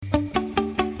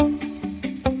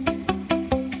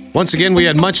Once again, we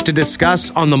had much to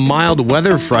discuss on the mild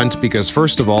weather front because,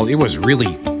 first of all, it was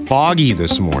really foggy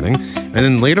this morning. And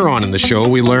then later on in the show,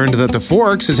 we learned that the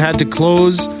Forks has had to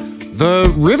close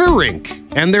the river rink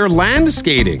and their land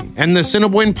skating. And the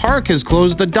Assiniboine Park has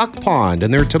closed the duck pond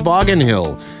and their toboggan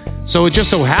hill. So it just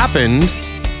so happened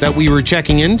that we were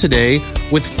checking in today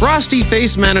with Frosty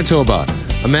Face Manitoba,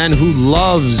 a man who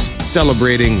loves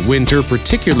celebrating winter,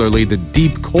 particularly the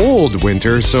deep cold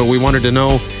winter. So we wanted to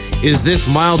know, is this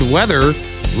mild weather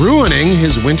ruining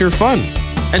his winter fun?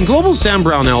 And Global's Sam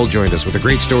Brownell joined us with a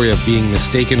great story of being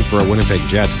mistaken for a Winnipeg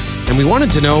Jet. And we wanted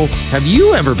to know, have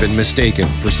you ever been mistaken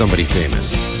for somebody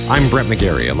famous? I'm Brett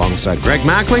McGarry alongside Greg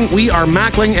Mackling. We are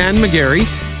Mackling and McGarry,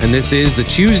 and this is the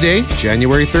Tuesday,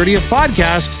 January 30th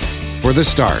podcast for The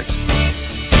Start.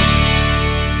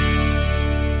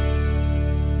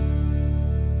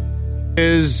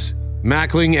 Is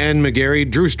Mackling and McGarry.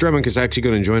 Drew Stremick is actually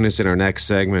going to join us in our next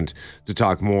segment to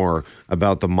talk more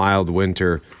about the mild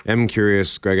winter. I'm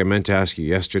curious, Greg, I meant to ask you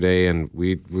yesterday, and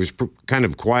we was kind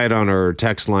of quiet on our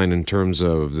text line in terms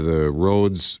of the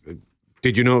roads.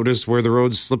 Did you notice were the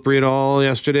roads slippery at all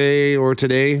yesterday or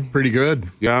today? Pretty good.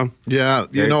 Yeah? Yeah.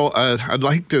 Okay. You know, I'd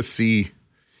like to see,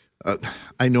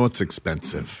 I know it's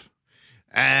expensive.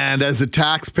 And as a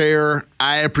taxpayer,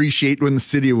 I appreciate when the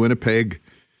city of Winnipeg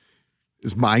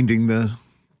is minding the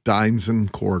dimes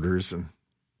and quarters and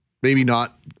maybe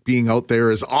not being out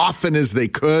there as often as they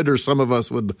could, or some of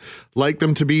us would like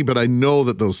them to be. But I know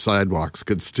that those sidewalks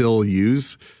could still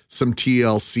use some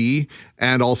TLC,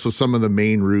 and also some of the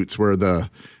main routes where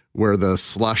the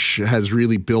slush has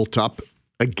really built up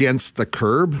against the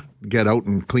curb, get out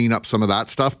and clean up some of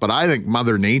that stuff. But I think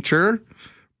Mother Nature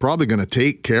probably going to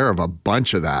take care of a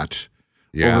bunch of that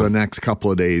over the next couple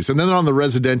of days. And then on the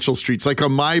residential streets, like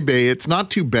on my bay, it's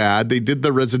not too bad. They did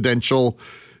the residential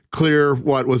clear,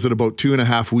 what was it, about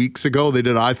 2.5 weeks ago? They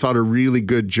did, I thought, a really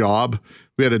good job.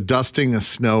 We had a dusting of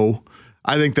snow.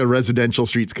 I think the residential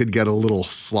streets could get a little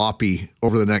sloppy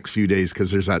over the next few days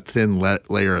because there's that thin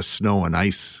layer of snow and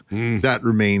ice that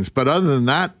remains. But other than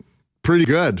that, pretty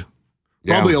good.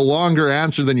 Probably a longer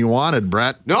answer than you wanted,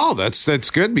 Brett. No, that's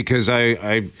good because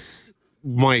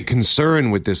my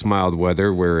concern with this mild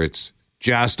weather, where it's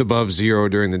just above zero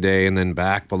during the day and then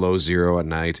back below zero at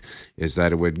night, is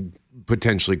that it would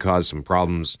potentially cause some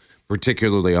problems,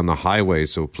 particularly on the highway.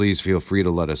 So please feel free to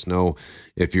let us know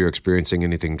if you're experiencing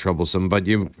anything troublesome. But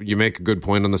you make a good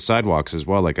point on the sidewalks as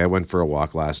well. Like, I went for a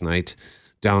walk last night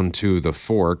down to the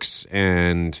Forks,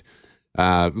 and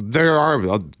there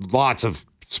are lots of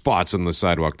spots on the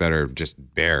sidewalk that are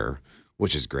just bare,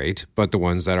 which is great, but the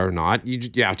ones that are not,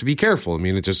 you have to be careful. I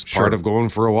mean, it's just part of going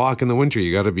for a walk in the winter.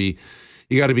 You got to be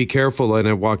careful. And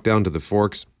I walked down to the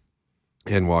Forks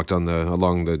and walked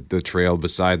along the trail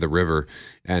beside the river,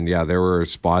 and there were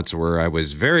spots where I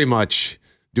was very much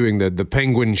doing the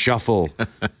penguin shuffle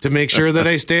to make sure that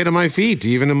I stayed on my feet,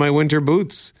 even in my winter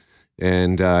boots.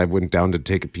 And I went down to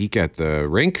take a peek at the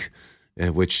rink,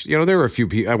 which, there were a few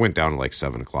people. I went down at like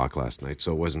 7 o'clock last night,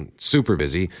 so it wasn't super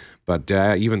busy, but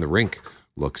even the rink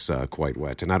looks quite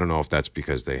wet. And I don't know if that's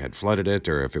because they had flooded it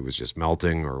or if it was just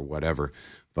melting or whatever.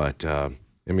 But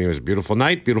it was a beautiful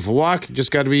night, beautiful walk. You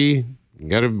just got to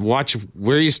watch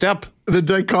where you step. The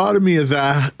dichotomy of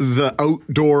the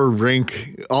outdoor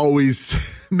rink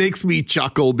always makes me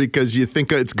chuckle because you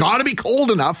think it's got to be cold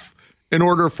enough in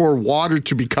order for water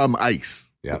to become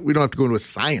ice. Yeah. We don't have to go into a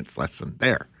science lesson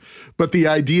there. But the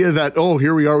idea that,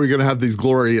 here we are, we're going to have these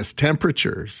glorious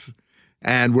temperatures,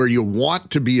 and where you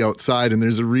want to be outside, and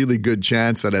there's a really good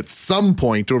chance that at some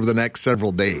point over the next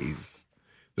several days,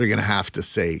 they're going to have to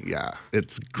say,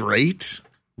 it's great.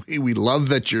 We love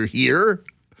that you're here,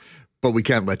 but we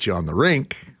can't let you on the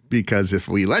rink, because if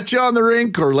we let you on the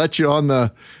rink or let you on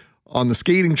the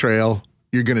skating trail,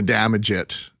 you're going to damage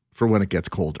it for when it gets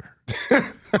colder.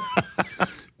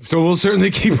 So we'll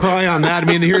certainly keep our eye on that. I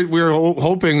mean, here we're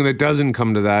hoping that doesn't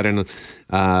come to that, and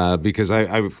because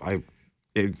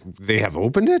they have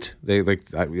opened it.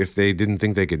 If they didn't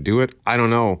think they could do it, I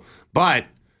don't know. But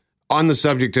on the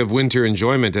subject of winter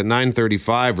enjoyment, at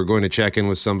 9:35, we're going to check in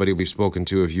with somebody we've spoken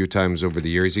to a few times over the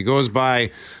years. He goes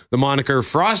by the moniker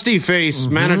Frosty Face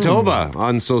Manitoba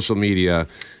on social media,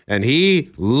 and he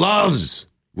loves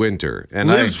winter and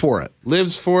lives for it.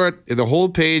 His whole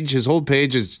page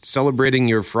is celebrating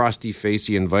your frosty face.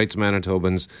 He invites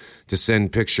Manitobans to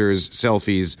send pictures,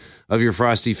 selfies of your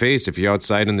frosty face. If you're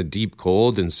outside in the deep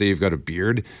cold and say you've got a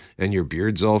beard and your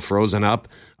beard's all frozen up,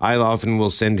 I often will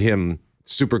send him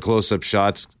super close-up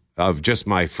shots of just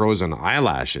my frozen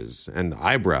eyelashes and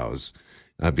eyebrows,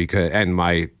 and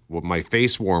my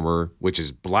face warmer, which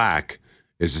is black,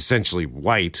 is essentially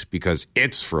white because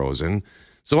it's frozen.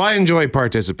 So I enjoy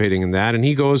participating in that. And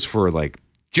he goes for like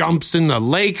jumps in the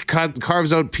lake,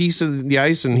 carves out piece of the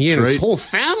ice, and he and his whole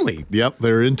family. Yep,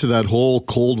 they're into that whole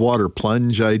cold water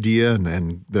plunge idea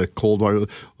and the cold water.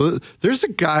 Well, there's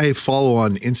a guy I follow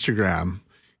on Instagram.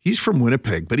 He's from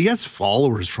Winnipeg, but he has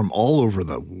followers from all over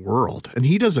the world. And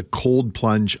he does a cold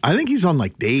plunge. I think he's on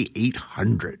like day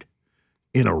 800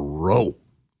 in a row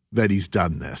that he's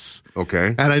done this. Okay.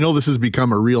 And I know this has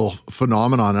become a real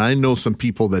phenomenon. And I know some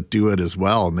people that do it as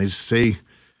well. And they say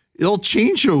it'll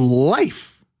change your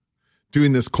life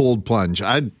doing this cold plunge.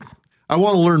 I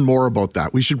want to learn more about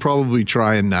that. We should probably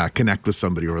try and connect with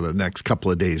somebody over the next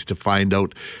couple of days to find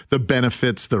out the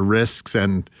benefits, the risks,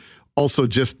 and also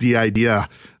just the idea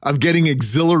of getting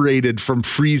exhilarated from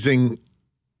freezing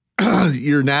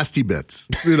your nasty bits.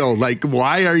 You know, like,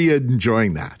 why are you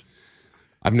enjoying that?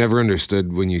 I've never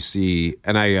understood when you see,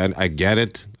 and I get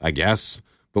it, I guess,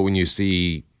 but when you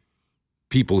see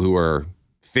people who are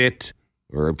fit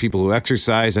or people who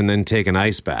exercise and then take an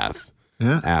ice bath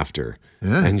after,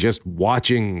 and just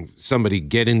watching somebody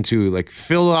get into, like,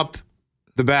 fill up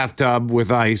the bathtub with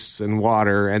ice and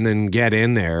water and then get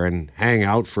in there and hang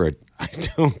out for it.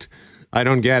 I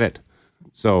don't get it.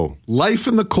 So life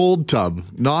in the cold tub,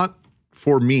 not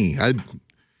for me. I'd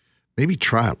maybe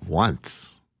try it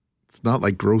once. It's not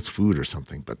like gross food or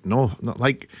something, but no, not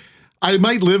like I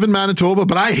might live in Manitoba,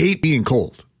 but I hate being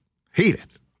cold. Hate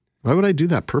it. Why would I do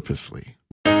that purposely?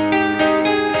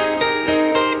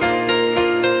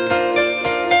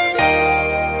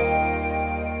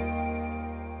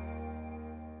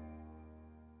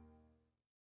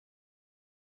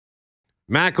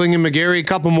 Mackling and McGarry, a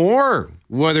couple more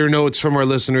weather notes from our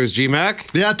listeners,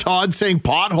 GMAC. Yeah, Todd saying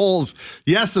potholes.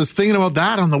 Yes, I was thinking about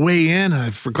that on the way in. I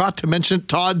forgot to mention it.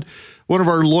 Todd, one of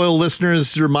our loyal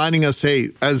listeners, reminding us, hey,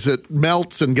 as it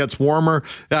melts and gets warmer,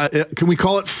 can we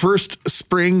call it first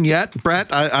spring yet, Brett?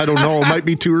 I don't know. It might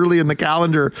be too early in the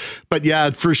calendar. But yeah,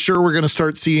 for sure, we're going to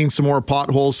start seeing some more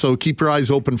potholes. So keep your eyes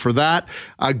open for that.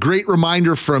 A great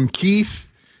reminder from Keith.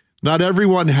 Not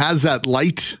everyone has that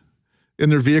light in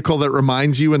their vehicle that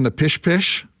reminds you when the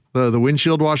pish-pish, the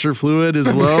windshield washer fluid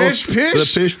is low.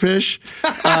 Pish-pish? The pish-pish.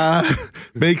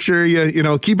 Make sure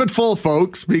you keep it full,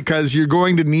 folks, because you're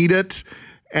going to need it,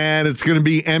 and it's going to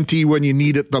be empty when you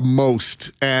need it the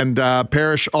most. And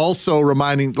Parrish also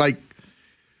reminding, like,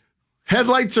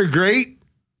 headlights are great,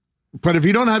 but if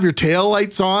you don't have your tail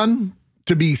lights on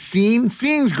to be seen,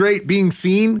 seeing's great. Being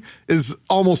seen is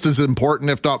almost as important,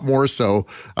 if not more so.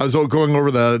 I was going over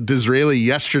the Disraeli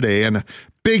yesterday, and a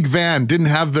big van didn't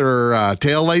have their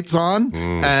tail lights on,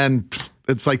 and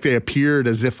it's like they appeared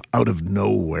as if out of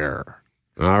nowhere.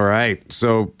 All right.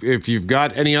 So if you've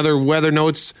got any other weather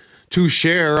notes to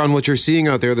share on what you're seeing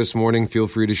out there this morning, feel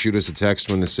free to shoot us a text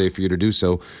when it's safe for you to do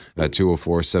so at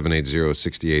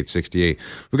 204-780-6868.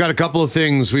 We've got a couple of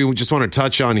things we just want to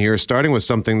touch on here, starting with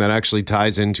something that actually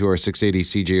ties into our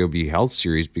 680 CJOB Health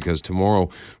Series, because tomorrow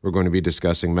we're going to be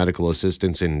discussing medical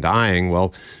assistance in dying.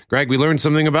 Well, Greg, we learned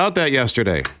something about that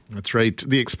yesterday. That's right.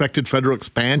 The expected federal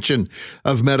expansion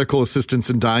of medical assistance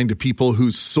in dying to people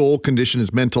whose sole condition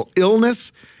is mental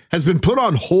illness has been put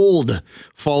on hold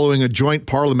following a joint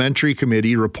parliamentary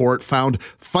committee report found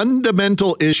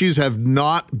fundamental issues have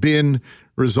not been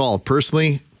resolved.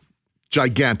 Personally,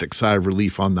 gigantic sigh of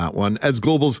relief on that one. As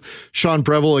Global's Sean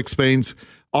Breville explains,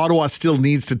 Ottawa still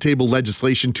needs to table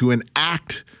legislation to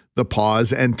enact the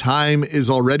pause, and time is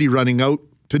already running out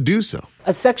to do so.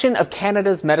 A section of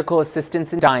Canada's medical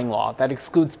assistance in dying law that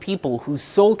excludes people whose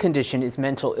sole condition is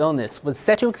mental illness was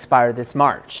set to expire this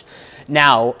March.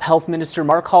 Now, Health Minister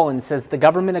Mark Holland says the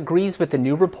government agrees with the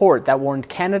new report that warned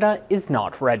Canada is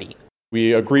not ready.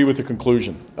 We agree with the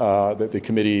conclusion that the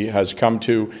committee has come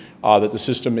to, that the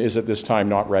system is at this time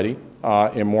not ready,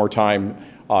 and more time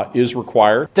is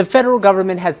required. The federal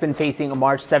government has been facing a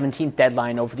March 17th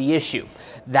deadline over the issue.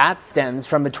 That stems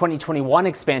from a 2021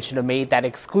 expansion of MAID that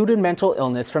excluded mental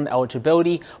illness from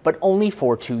eligibility, but only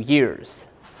for 2 years.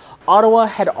 Ottawa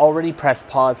had already pressed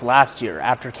pause last year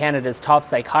after Canada's top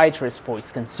psychiatrist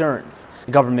voiced concerns.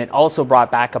 The government also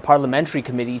brought back a parliamentary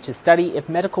committee to study if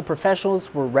medical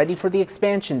professionals were ready for the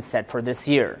expansion set for this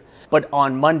year. But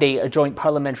on Monday, a joint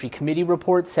parliamentary committee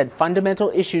report said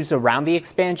fundamental issues around the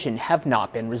expansion have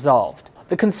not been resolved.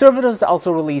 The Conservatives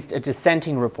also released a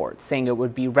dissenting report saying it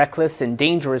would be reckless and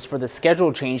dangerous for the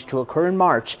schedule change to occur in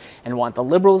March and want the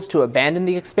Liberals to abandon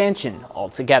the expansion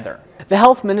altogether. The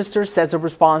health minister says a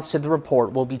response to the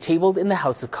report will be tabled in the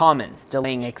House of Commons,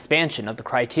 delaying expansion of the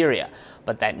criteria,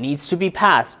 but that needs to be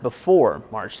passed before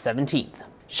March 17th.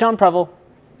 Sean Prevel,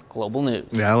 Global News.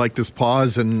 Yeah, I like this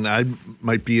pause, and I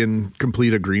might be in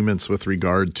complete agreements with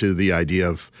regard to the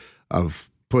idea of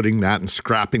putting that and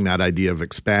scrapping that idea of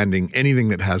expanding anything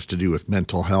that has to do with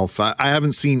mental health. I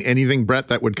haven't seen anything, Brett,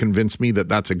 that would convince me that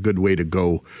that's a good way to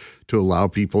go, to allow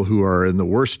people who are in the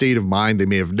worst state of mind they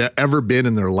may have ever been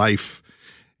in their life.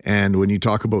 And when you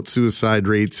talk about suicide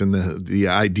rates and the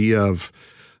idea of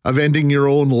ending your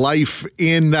own life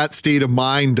in that state of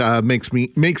mind makes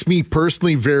me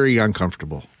personally very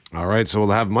uncomfortable. All right, so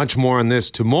we'll have much more on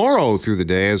this tomorrow through the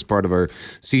day as part of our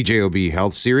CJOB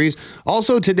Health Series.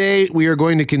 Also today, we are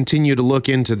going to continue to look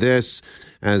into this.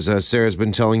 As Sarah's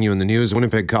been telling you in the news, a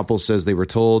Winnipeg couple says they were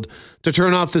told to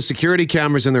turn off the security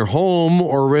cameras in their home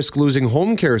or risk losing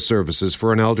home care services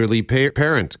for an elderly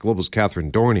parent. Global's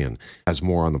Catherine Dornian has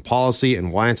more on the policy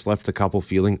and why it's left the couple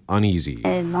feeling uneasy.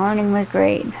 The morning was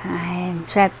great. I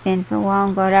slept in for a while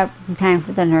and got up in time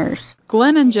for the nurse.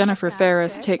 Glenn and Jennifer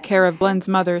Ferris take care of Glenn's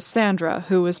mother, Sandra,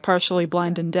 who is partially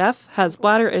blind and deaf, has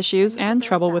bladder issues, and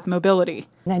trouble with mobility.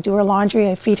 And I do her laundry,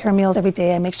 I feed her meals every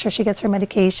day, I make sure she gets her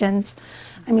medications.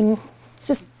 I mean, it's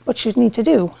just what you need to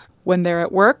do. When they're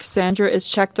at work, Sandra is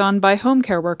checked on by home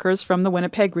care workers from the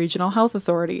Winnipeg Regional Health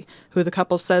Authority, who the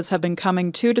couple says have been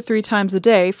coming 2 to 3 times a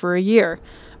day for a year.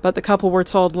 But the couple were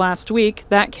told last week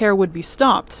that care would be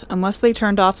stopped unless they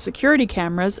turned off security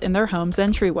cameras in their home's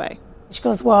entryway. She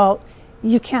goes, well,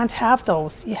 you can't have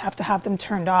those. You have to have them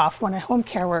turned off when a home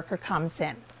care worker comes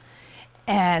in.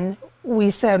 And we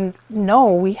said,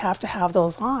 no, we have to have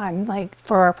those on, like,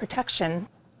 for our protection.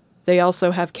 They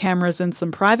also have cameras in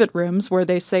some private rooms where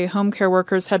they say home care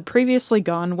workers had previously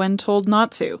gone when told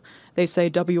not to. They say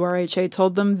WRHA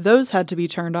told them those had to be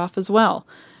turned off as well.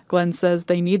 Glenn says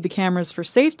they need the cameras for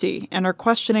safety and are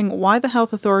questioning why the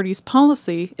health authority's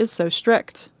policy is so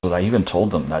strict. I even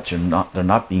told them that they're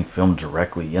not being filmed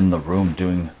directly in the room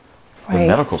doing the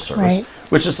medical service,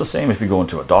 which is the same if you go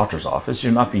into a doctor's office.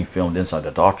 You're not being filmed inside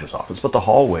the doctor's office, but the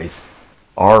hallways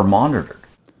are monitored.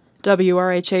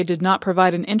 WRHA did not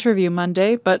provide an interview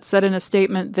Monday, but said in a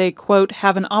statement they, quote,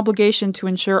 have an obligation to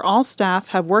ensure all staff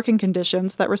have working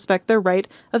conditions that respect their right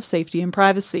of safety and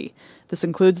privacy. This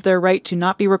includes their right to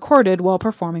not be recorded while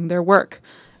performing their work.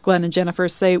 Glenn and Jennifer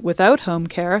say without home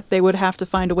care, they would have to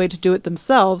find a way to do it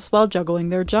themselves while juggling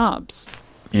their jobs.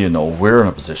 You know, we're in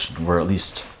a position where at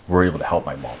least we're able to help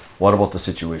my mom. What about the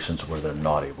situations where they're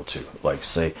not able to? Like,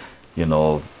 say, you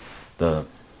know, the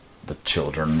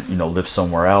children, you know, live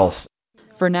somewhere else.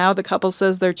 For now, the couple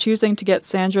says they're choosing to get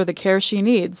Sandra the care she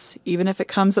needs, even if it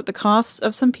comes at the cost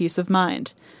of some peace of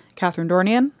mind. Catherine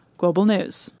Dornian, Global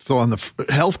News. So on the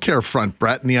healthcare front,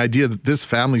 Brett, and the idea that this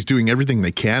family's doing everything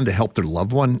they can to help their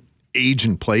loved one age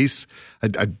in place,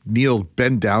 I'd kneel,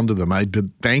 bend down to them. I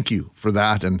did thank you for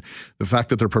that. And the fact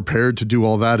that they're prepared to do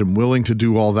all that and willing to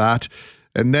do all that.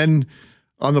 And then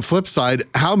on the flip side,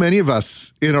 how many of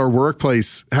us in our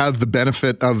workplace have the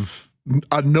benefit of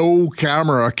a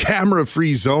a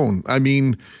camera-free zone? I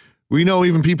mean, we know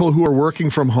even people who are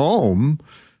working from home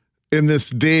in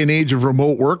this day and age of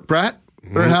remote work, Brett,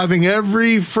 are having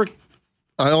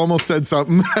I almost said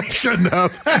something I shouldn't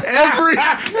have. Every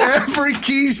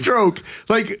keystroke,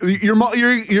 like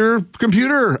your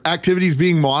computer activities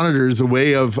being monitored is a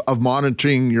way of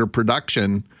monitoring your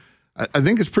production. I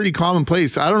think it's pretty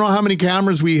commonplace. I don't know how many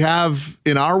cameras we have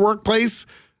in our workplace,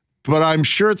 but I'm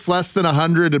sure it's less than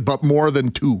 100, but more than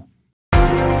 2.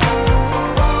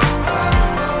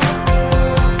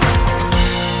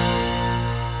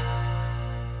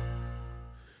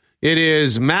 It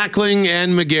is Mackling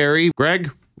and McGarry.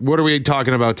 Greg, what are we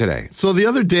talking about today? So the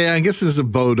other day, I guess this is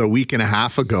about a week and a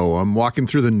half ago, I'm walking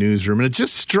through the newsroom and it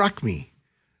just struck me.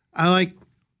 I'm like,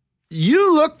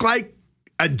 you look like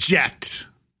a jet.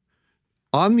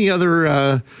 On the other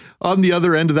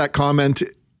end of that comment,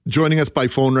 joining us by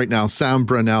phone right now, Sam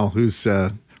Brownell, who's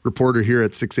a reporter here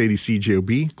at 680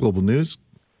 CJOB Global News.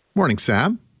 Morning,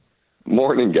 Sam.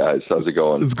 Morning, guys. How's it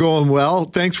going? It's going well.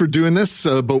 Thanks for doing this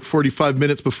about 45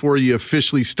 minutes before you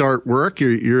officially start work.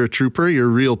 You're a trooper. You're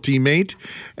a real teammate.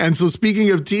 And so speaking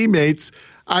of teammates,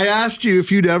 I asked you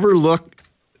if you'd ever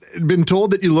been told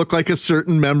that you look like a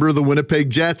certain member of the Winnipeg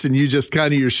Jets, and you just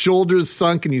kind of, your shoulders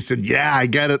sunk and you said, yeah, I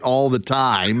get it all the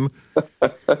time.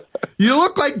 You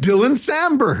look like Dylan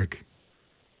Sandberg.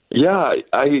 Yeah,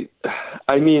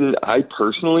 I mean, I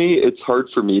personally, it's hard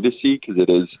for me to see because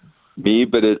it is me,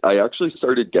 but I actually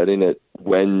started getting it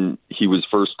when he was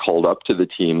first called up to the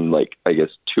team, like, I guess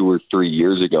 2 or 3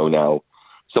 years ago now.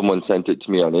 Someone sent it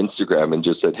to me on Instagram and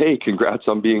just said, hey, congrats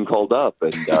on being called up.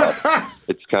 And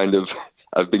it's kind of,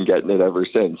 I've been getting it ever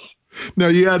since. Now,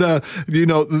 you had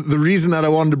the reason that I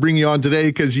wanted to bring you on today,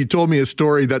 because you told me a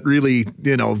story that really,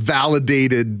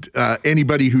 validated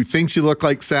anybody who thinks you look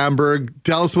like Sandberg.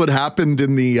 Tell us what happened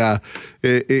in the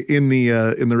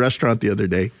restaurant the other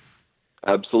day.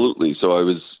 Absolutely. So I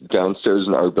was downstairs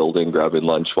in our building grabbing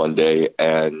lunch one day,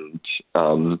 and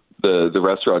the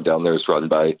restaurant down there is run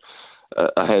by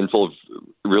a handful of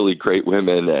really great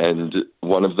women, and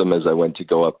one of them, as I went to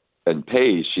go up and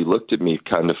pay, she looked at me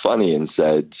kind of funny and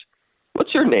said,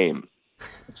 "What's your name?"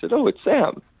 I said, "Oh, it's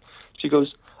Sam." She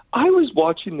goes, "I was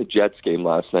watching the Jets game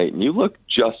last night, and you look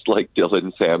just like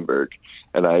Dylan Sandberg."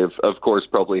 And I, of course,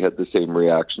 probably had the same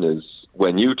reaction as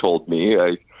when you told me.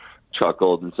 I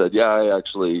chuckled and said, "Yeah, I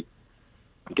actually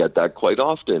get that quite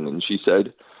often." And she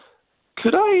said,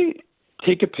 "Could I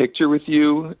take a picture with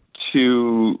you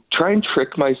to try and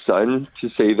trick my son to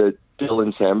say that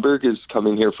Dylan Sandberg is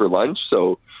coming here for lunch?"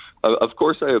 So, of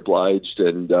course, I obliged,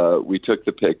 and we took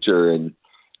the picture. And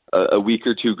a week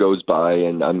or two goes by,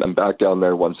 and I'm back down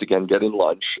there once again getting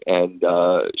lunch. And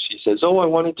she says, "Oh, I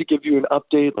wanted to give you an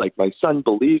update. Like, my son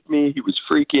believed me. He was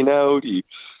freaking out. He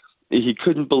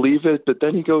couldn't believe it." But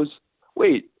then he goes,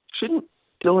 "Wait, shouldn't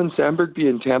Dylan Sandberg be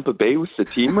in Tampa Bay with the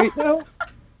team right now?"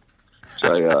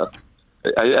 So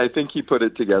I think he put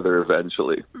it together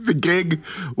eventually. The gig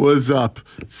was up.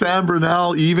 Sam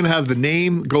Brownell, you even have the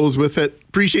name goes with it.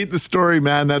 Appreciate the story,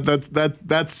 man.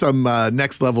 That's some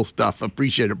next level stuff.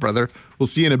 Appreciate it, brother. We'll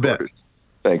see you in a bit.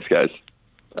 Thanks, guys.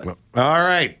 Bye. All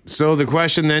right. So the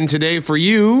question then today for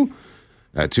you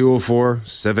at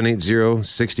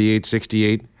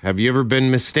 204-780-6868. Have you ever been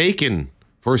mistaken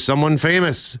for someone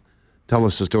famous? Tell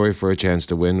us a story for a chance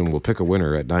to win, and we'll pick a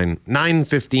winner at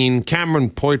 9:15. Cameron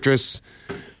Poitras,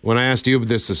 when I asked you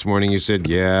this morning, you said,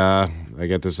 "Yeah, I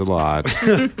get this a lot."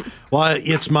 Well,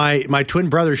 it's my twin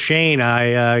brother, Shane.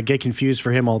 I get confused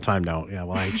for him all the time now. Yeah,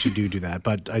 well, I actually do that,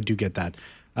 but I do get that.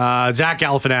 Zach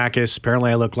Galifianakis,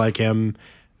 apparently I look like him.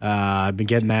 I've been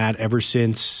getting that ever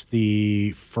since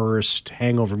the first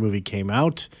Hangover movie came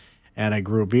out. And I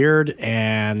grew a beard,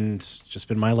 and it's just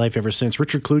been my life ever since.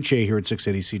 Richard Kluche here at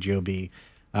 680 CJOB.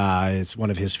 It's one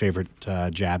of his favorite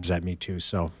jabs at me, too.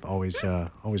 So always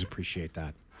appreciate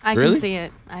that. I can see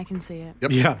it. I can see it.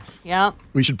 Yep. Yeah. Yep.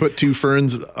 We should put two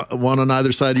ferns, one on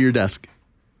either side of your desk.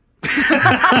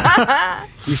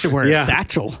 You should wear a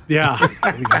satchel. Yeah.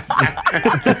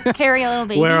 Carry a little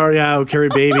baby. Carry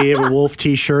baby. Have a wolf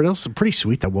t-shirt. It's pretty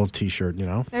sweet, that wolf t-shirt, you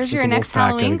know. There's your next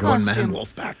Halloween costume. One man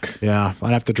wolf pack. Yeah,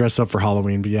 I'd have to dress up for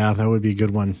Halloween, but yeah, that would be a good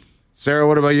one. Sarah,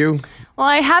 what about you? Well,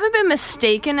 I haven't been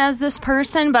mistaken as this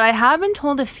person, but I have been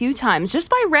told a few times, just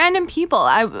by random people.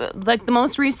 Like the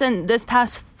most recent, this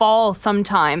past fall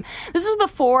sometime. This was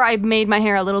before I made my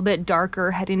hair a little bit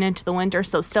darker heading into the winter,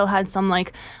 so still had some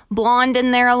like blonde in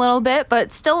there a little bit,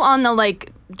 but still on the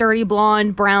like dirty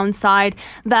blonde brown side,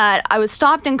 that I was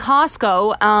stopped in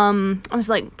Costco. I was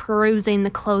like perusing the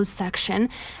clothes section,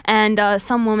 and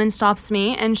some woman stops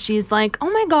me and she's like, "Oh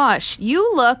my gosh,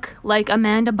 you look like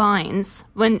Amanda Bynes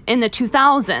when in the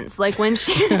 2000s," like when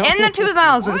she in the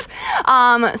 2000s.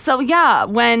 So yeah,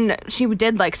 when she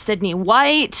did like Sydney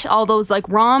White, all those like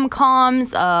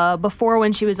rom-coms, before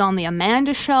when she was on the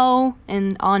Amanda Show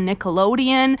and on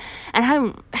Nickelodeon,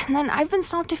 and then I've been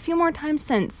stopped a few more times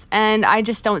since, and I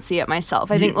just don't see it myself.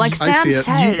 I think, like Sam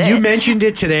said, you mentioned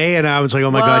it today, and I was like,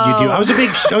 "Oh my God, you do!" I was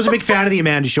a big fan of the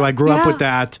Amanda Show. I grew up with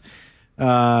that,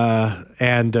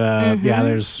 yeah.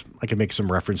 There's I could make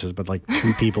some references, but like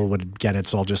 2 people would get it,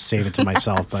 so I'll just save it to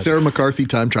myself. But Sarah McCarthy,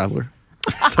 time traveler,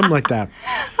 something like that.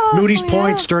 Moody's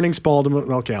Point, Sterling Spalding.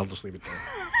 Okay, I'll just leave it there.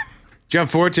 Jeff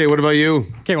Forte, what about you?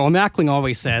 Okay, well, Mackling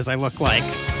always says I look like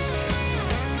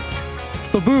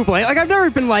the Buble. Like, I've never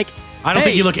been like, I don't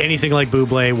think you look anything like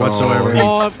Buble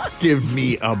whatsoever. Give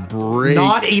me a break.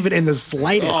 Not even in the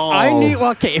slightest.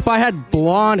 If I had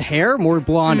blonde hair, more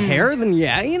blonde hair, then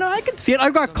yeah, I could see it.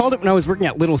 I got called it when I was working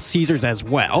at Little Caesars as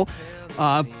well.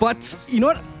 But you know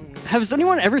what? Has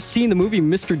anyone ever seen the movie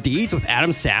Mr. Deeds with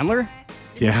Adam Sandler?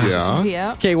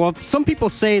 Yeah. Okay, well, some people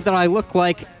say that I look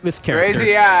like this character.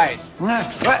 Crazy eyes. What?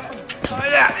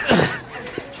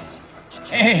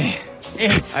 Hey,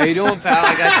 how you doing, pal?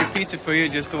 I got your pizza for you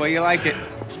just the way you like it.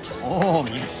 Oh,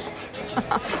 yes.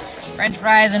 French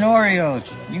fries and Oreos.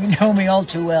 You know me all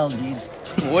too well, Deeds.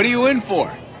 What are you in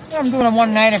for? I'm doing a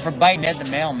one-nighter for biting Ed the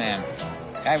mailman.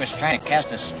 Guy was trying to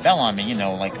cast a spell on me,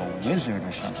 like a wizard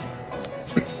or something.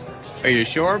 Are you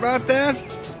sure about that?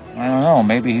 I don't know.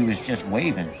 Maybe he was just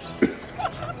waving.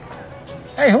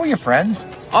 Hey, who are your friends?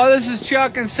 Oh, this is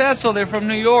Chuck and Cecil. They're from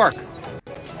New York.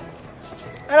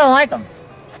 I don't like them.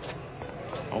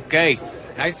 Okay.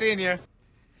 Nice seeing you.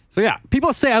 So yeah,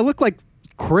 people say I look like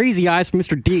Crazy Eyes from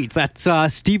Mr. Deeds. That's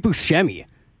Steve Buscemi.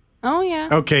 Oh yeah.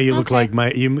 Okay, you look like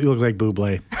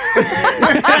Buble.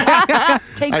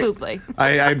 Take Buble.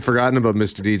 I'd forgotten about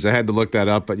Mr. Deeds. I had to look that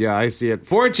up, but yeah, I see it.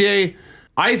 Fortier,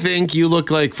 I think you look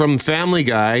like, from Family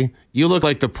Guy, you look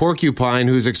like the porcupine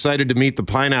who's excited to meet the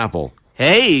pineapple.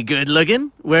 Hey, good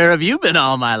looking. Where have you been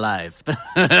all my life? You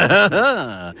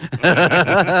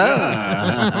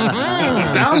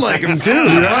sound like him too.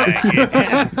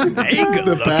 Hey, good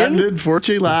The patented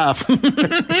Forte laugh.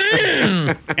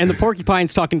 And the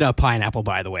porcupine's talking to a pineapple,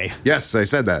 by the way. Yes, I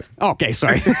said that. Okay,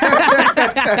 sorry.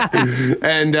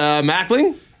 And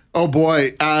Mackling? Oh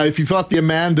boy, if you thought the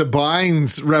Amanda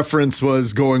Bynes reference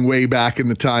was going way back in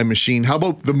the time machine, how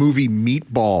about the movie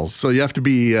Meatballs? So you have to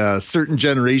be a certain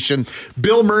generation.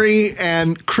 Bill Murray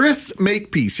and Chris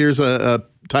Makepeace. Here's a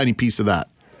tiny piece of that.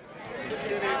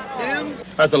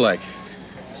 How's the leg?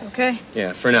 It's okay.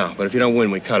 Yeah, for now. But if you don't win,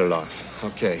 we cut it off.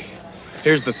 Okay.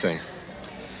 Here's the thing.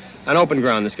 On open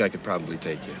ground, this guy could probably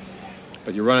take you.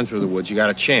 But you're running through the woods, you got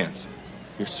a chance.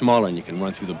 You're smaller and you can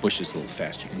run through the bushes a little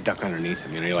fast. You can duck underneath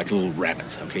them. You know, you're like a little rabbit,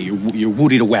 okay? You're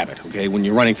Woody the Wabbit, okay? When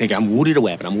you're running, think, I'm Woody the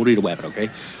Wabbit, okay?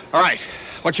 All right,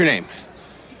 what's your name?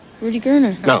 Rudy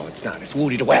Gerner. No, it's not. It's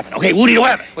Woody the Wabbit, okay? Woody the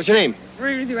Wabbit. What's your name?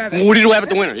 Rudy the Rabbit. Woody the Wabbit,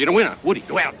 the winner. You're the winner. Woody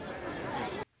the Wabbit.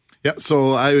 Yeah,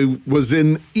 so I was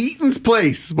in Eaton's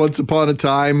Place once upon a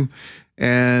time,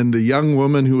 and a young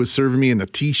woman who was serving me in a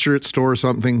T-shirt store or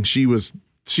something, she was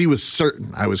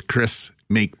certain I was Chris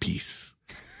Makepeace.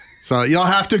 So you'll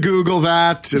have to Google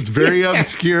that. It's very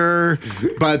obscure.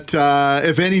 But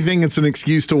if anything, it's an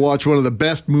excuse to watch one of the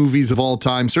best movies of all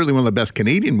time, certainly one of the best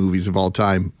Canadian movies of all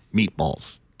time,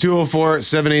 Meatballs.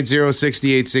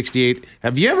 204-780-6868.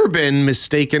 Have you ever been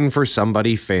mistaken for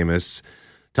somebody famous?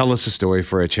 Tell us a story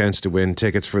for a chance to win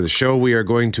tickets for the show we are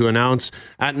going to announce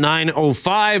at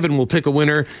 9:05, and we'll pick a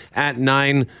winner at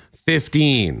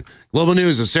 9:15. Global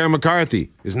News with Sarah McCarthy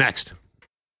is next.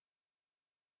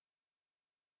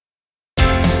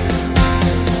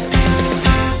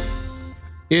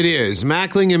 It is.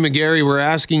 Mackling and McGarry were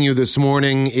asking you this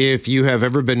morning if you have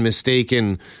ever been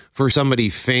mistaken for somebody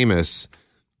famous.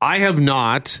 I have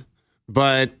not,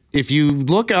 but if you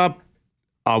look up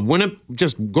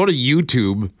just go to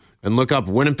YouTube and look up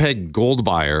Winnipeg Gold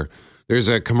Buyer, there's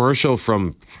a commercial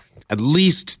from at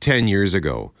least 10 years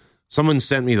ago. Someone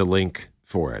sent me the link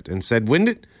for it and said, when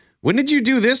did you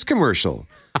do this commercial?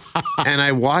 And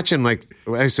I watch and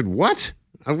I said, what?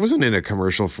 I wasn't in a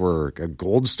commercial for a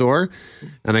gold store.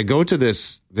 And I go to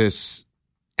this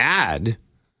ad,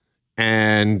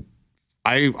 and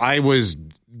I was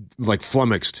like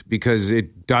flummoxed because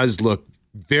it does look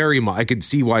very much. I could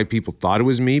see why people thought it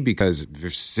was me, because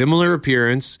there's similar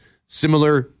appearance,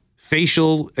 similar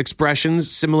facial expressions,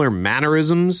 similar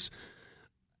mannerisms.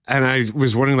 And I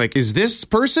was wondering, is this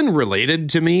person related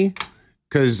to me?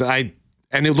 And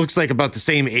it looks like about the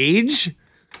same age.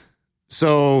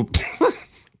 So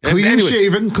clean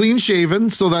shaven.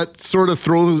 So that sort of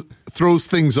throws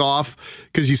things off,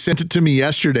 because you sent it to me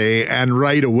yesterday, and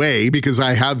right away, because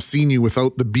I have seen you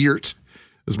without the beard,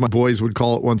 as my boys would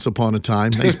call it once upon a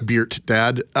time. Nice beard,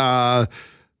 Dad. I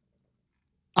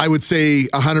would say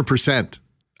 100%.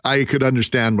 I could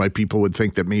understand why people would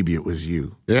think that maybe it was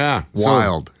you. Yeah.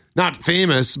 Wild. So, not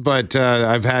famous, but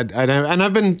I've had,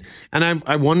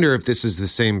 I wonder if this is the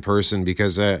same person,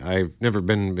 because I've never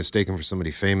been mistaken for somebody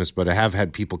famous, but I have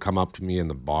had people come up to me in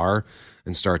the bar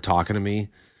and start talking to me,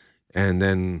 and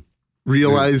then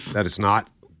realize that it's not.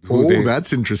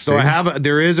 That's interesting. So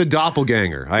there is a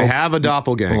doppelganger. I have a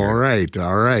doppelganger. All right.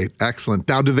 Excellent.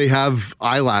 Now, do they have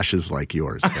eyelashes like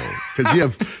yours, though? Because you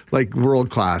have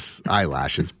world-class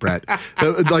eyelashes, Brett.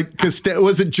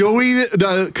 Was it Joey?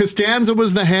 Costanza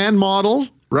was the hand model,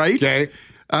 right? Okay.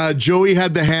 Joey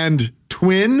had the hand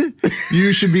twin.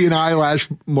 You should be an eyelash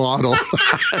model.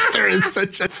 There is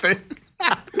such a thing.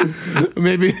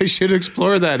 Maybe I should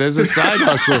explore that as a side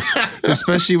hustle,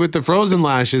 especially with the frozen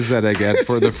lashes that I get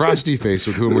for the Frosty Face,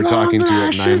 with whom we're talking to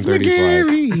at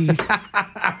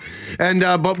 9:35. And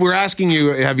but we're asking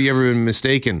you, have you ever been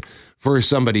mistaken for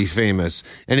somebody famous?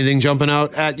 Anything jumping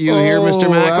out at you here, Mr.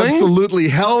 Mackling? Absolutely.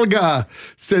 Helga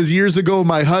says, years ago,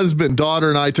 my husband, daughter,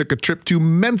 and I took a trip to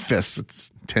Memphis.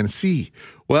 It's Tennessee.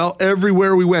 Well,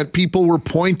 everywhere we went, people were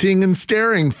pointing and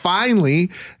staring. Finally,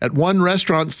 at one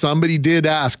restaurant, somebody did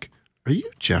ask, "Are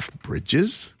you Jeff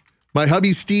Bridges?" My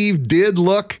hubby Steve did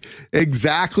look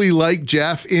exactly like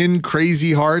Jeff in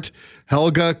Crazy Heart.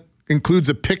 Helga includes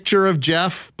a picture of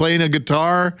Jeff playing a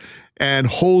guitar, and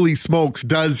holy smokes,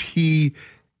 does he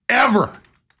ever.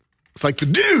 It's like the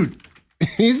dude.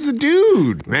 He's the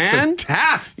dude, man. It's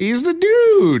fantastic. He's the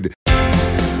dude.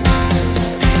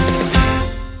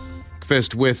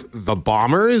 breakfast with the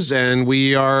Bombers, and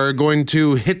we are going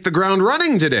to hit the ground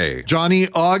running today. Johnny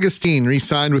Augustine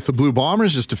re-signed with the Blue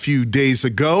Bombers just a few days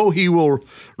ago. He will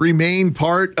remain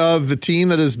part of the team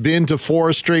that has been to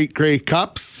 4 straight Grey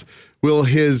Cups. Will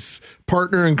his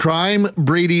partner in crime,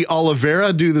 Brady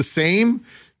Oliveira, do the same?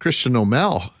 Christian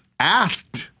O'Mell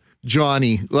asked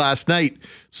Johnny last night,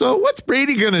 so what's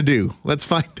Brady going to do? Let's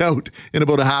find out in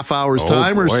about a half hour's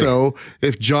time or so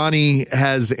if Johnny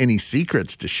has any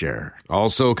secrets to share.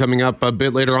 Also coming up a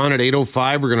bit later on at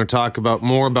 8:05, we're going to talk about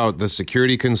more about the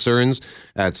security concerns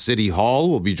at City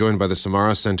Hall. We'll be joined by the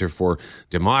Samara Center for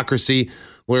Democracy.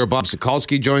 Lawyer Bob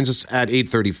Sokolsky joins us at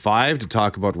 8:35 to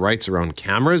talk about rights around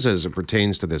cameras as it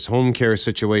pertains to this home care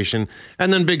situation.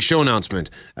 And then big show announcement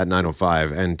at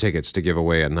 9:05 and tickets to give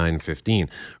away at 9:15.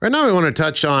 Right now we want to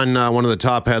touch on one of the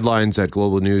top headlines at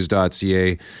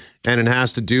globalnews.ca, and it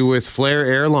has to do with Flair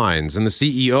Airlines. And the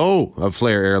CEO of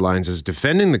Flair Airlines is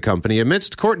defending the company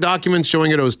amidst court documents showing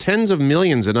it owes tens of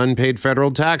millions in unpaid federal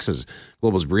taxes.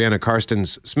 Global's Brianna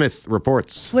Karstens-Smith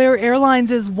reports. Flair Airlines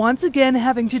is once again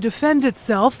having to defend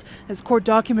itself as court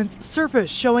documents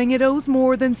surface showing it owes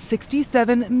more than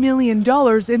 $67 million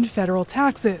in federal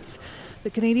taxes. The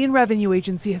Canadian Revenue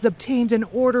Agency has obtained an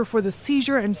order for the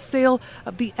seizure and sale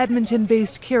of the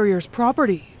Edmonton-based carrier's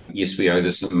property. Yes, we owe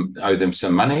them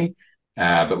some money,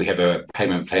 but we have a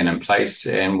payment plan in place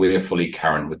and we are fully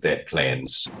current with that plan.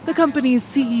 The company's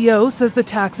CEO says the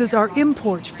taxes are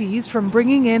import fees from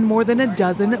bringing in more than a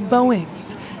dozen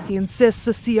Boeings. He insists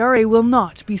the CRA will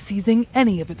not be seizing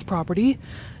any of its property.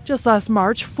 Just last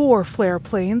March, 4 Flair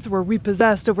planes were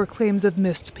repossessed over claims of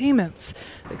missed payments.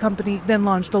 The company then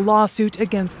launched a lawsuit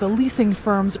against the leasing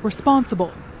firms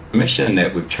responsible. The mission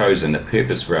that we've chosen, the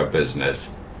purpose for our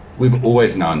business, we've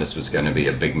always known this was going to be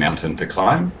a big mountain to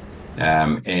climb.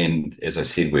 And as I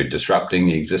said, we're disrupting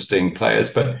the existing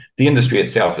players, but the industry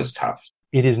itself is tough.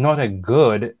 It is not a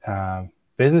good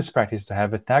business practice to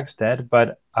have a tax debt,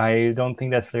 but I don't think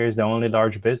that Flair is the only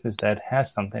large business that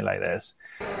has something like this.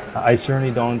 I certainly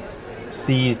don't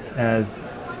see it as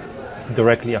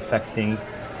directly affecting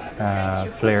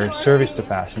Flair's service to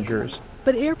passengers.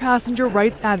 But air passenger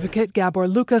rights advocate Gabor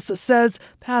Lucas says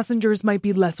passengers might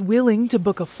be less willing to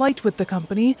book a flight with the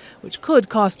company, which could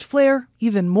cost Flair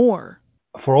even more.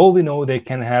 For all we know, they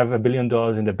can have $1 billion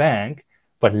in the bank,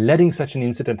 but letting such an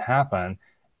incident happen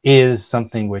is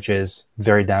something which is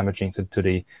very damaging to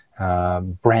the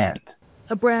brand.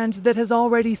 A brand that has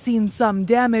already seen some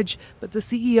damage, but the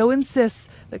CEO insists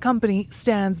the company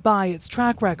stands by its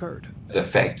track record. The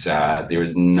facts are there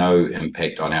is no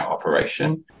impact on our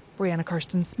operation. Brianna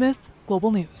Karstens-Smith,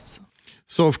 Global News.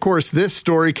 So, of course, this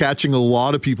story catching a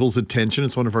lot of people's attention.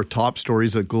 It's one of our top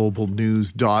stories at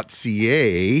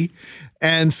globalnews.ca.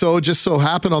 And so it just so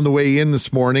happened on the way in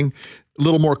this morning, a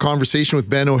little more conversation with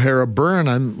Ben O'Hara-Byrne.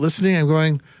 I'm listening. I'm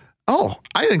going, oh,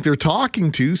 I think they're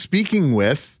speaking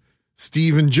with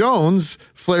Stephen Jones,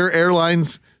 Flair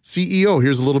Airlines CEO.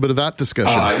 Here's a little bit of that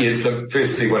discussion. Yes, the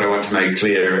first thing what I want to make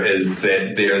clear is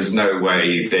that there is no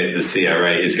way that the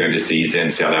CRA is going to seize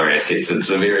and sell our assets.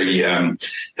 It's a very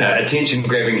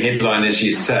attention-grabbing headline, as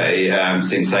you say,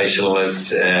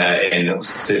 sensationalist, and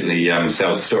certainly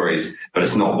sells stories, but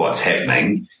it's not what's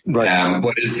happening. Right.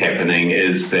 What is happening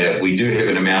is that we do have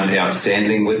an amount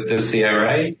outstanding with the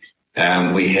CRA.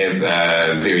 We have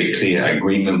a very clear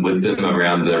agreement with them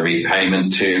around the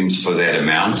repayment terms for that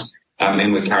amount.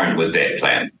 And we're current with that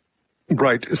plan.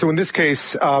 Right. So in this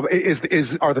case, are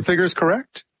the figures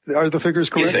correct? Are the figures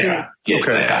correct? Yes, they are. Yes,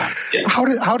 okay. They are. Yeah.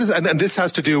 How does and this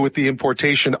has to do with the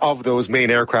importation of those main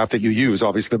aircraft that you use,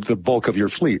 obviously the bulk of your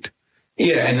fleet.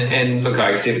 Yeah, and look,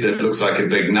 I accept it looks like a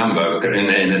big number,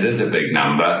 and it is a big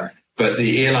number. But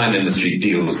the airline industry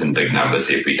deals in big numbers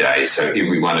every day. So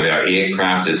every one of our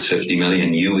aircraft is $50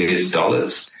 million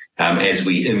US. As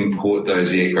we import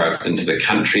those aircraft into the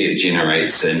country, it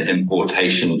generates an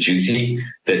importation duty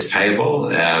that's payable,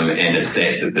 and it's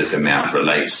that this amount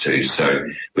relates to. So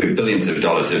we have billions of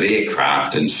dollars of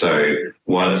aircraft, and so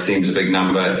while it seems a big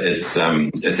number, it's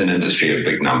an industry of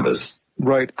big numbers.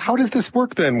 Right. How does this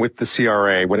work then with the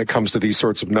CRA when it comes to these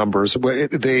sorts of numbers?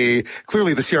 Clearly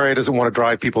the CRA doesn't want to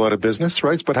drive people out of business,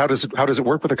 right? But how does it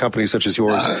work with a company such as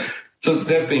yours? Look,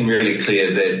 they've been really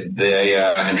clear that they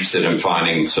are interested in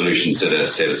finding solutions that are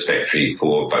satisfactory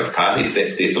for both parties.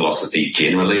 That's their philosophy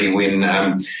generally when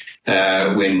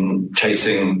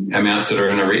chasing amounts that are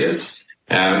in arrears.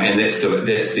 And that's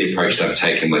the approach they've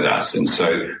taken with us. And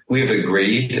so we've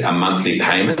agreed a monthly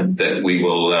payment that we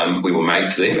will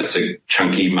make to them. It's a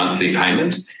chunky monthly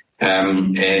payment.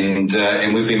 And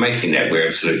we've been making that. We're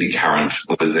absolutely current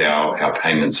with our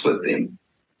payments with them.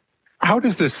 How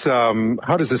does this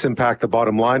impact the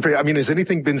bottom line? I mean, has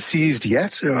anything been seized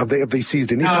yet? Have they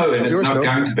seized anything? No, and it's not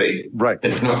going to be. Right.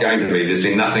 It's not going to be. There's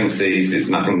been nothing seized. There's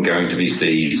nothing going to be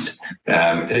seized.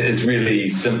 It's really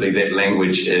simply that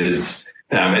language is.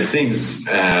 It seems,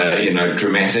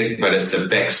 dramatic, but it's a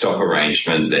backstop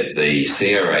arrangement that the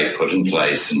CRA put in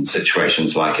place in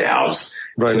situations like ours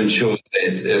to ensure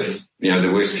that if,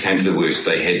 the worst came to the worst,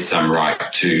 they had some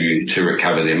right to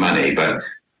recover their money. But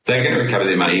they're going to recover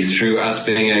their money through us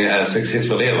being a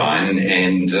successful airline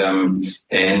and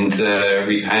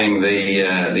repaying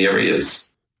the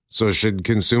arrears. So should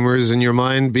consumers, in your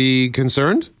mind, be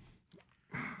concerned?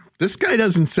 This guy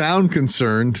doesn't sound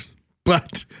concerned.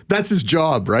 But that's his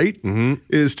job, right? Mm-hmm.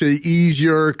 Is to ease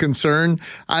your concern.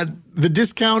 The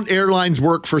discount airlines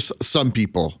work for some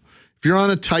people. If you're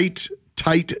on a tight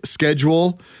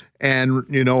schedule and,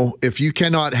 if you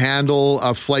cannot handle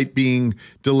a flight being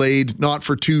delayed, not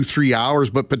for 2-3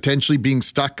 hours, but potentially being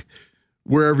stuck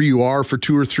wherever you are for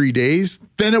 2 or 3 days,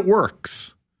 then it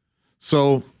works.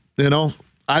 So,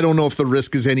 I don't know if the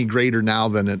risk is any greater now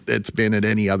than it's been at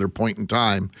any other point in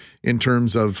time in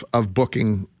terms of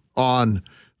booking on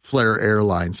Flair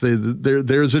Airlines.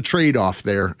 There's a trade-off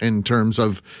there in terms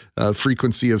of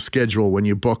frequency of schedule when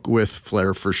you book with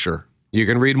Flair for sure. You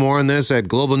can read more on this at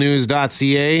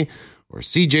globalnews.ca or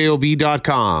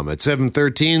cjob.com. At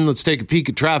 7:13, let's take a peek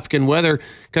at traffic and weather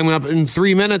coming up in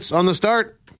 3 minutes on The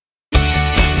Start.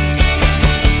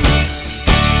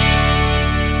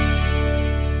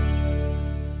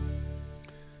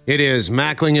 It is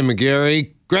Mackling and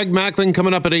McGarry. Greg Mackling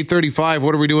coming up at 8:35.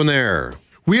 What are we doing there?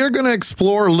 We are going to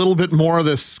explore a little bit more of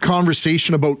this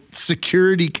conversation about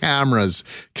security cameras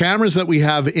that we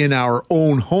have in our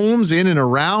own homes, in and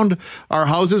around our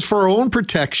houses for our own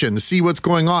protection, to see what's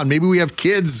going on. Maybe we have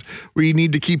kids we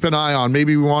need to keep an eye on.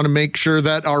 Maybe we want to make sure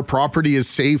that our property is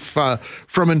safe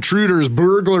from intruders,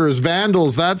 burglars,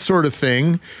 vandals, that sort of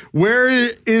thing. Where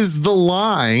is the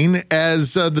line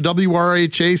as the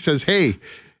WRHA says, hey,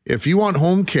 if you want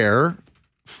home care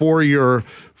for your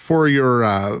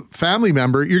family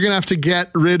member, you're going to have to get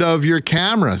rid of your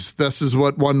cameras. This is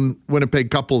what one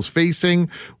Winnipeg couple is facing.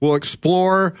 We'll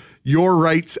explore your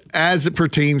rights as it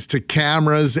pertains to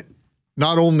cameras,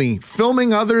 not only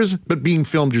filming others, but being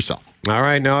filmed yourself. All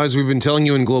right. Now, as we've been telling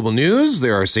you in Global News,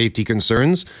 there are safety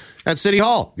concerns at City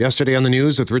Hall. Yesterday on the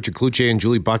news with Richard Cloutier and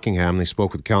Julie Buckingham, they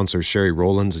spoke with councillors Sherry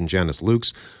Rowlands and Janice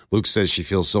Lukes. Luke says she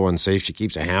feels so unsafe, she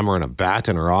keeps a hammer and a bat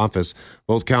in her office.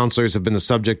 Both councillors have been the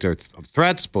subject of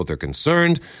threats. Both are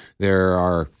concerned. There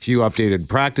are few updated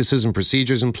practices and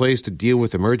procedures in place to deal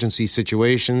with emergency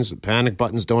situations. Panic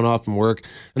buttons don't often work,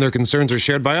 and their concerns are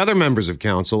shared by other members of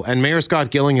council. And Mayor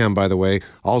Scott Gillingham, by the way,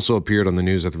 also appeared on the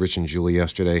news with Rich and Julie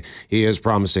yesterday. He is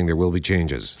promising there will be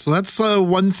changes. So that's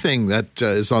one thing that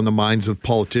is on the minds of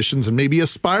politicians and maybe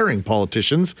aspiring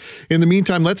politicians. In the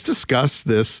meantime, let's discuss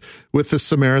this with the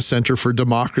Samara Center for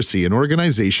Democracy, an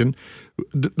organization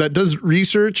that does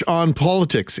research on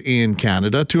politics in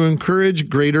Canada to encourage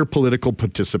greater political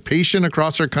participation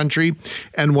across our country.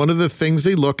 And one of the things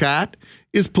they look at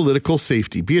is political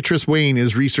safety. Beatrice Wayne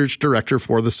is research director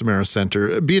for the Samara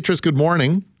Center. Beatrice, good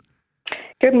morning.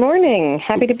 Good morning.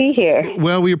 Happy to be here.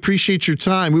 Well, we appreciate your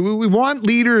time. We want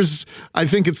leaders, I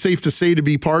think it's safe to say, to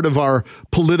be part of our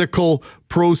political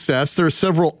process. There are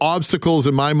several obstacles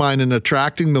in my mind in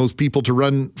attracting those people to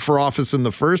run for office in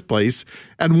the first place.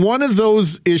 And one of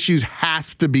those issues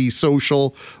has to be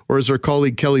social, or as our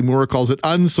colleague Kelly Moore calls it,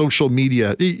 unsocial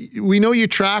media. We know you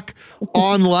track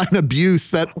online abuse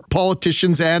that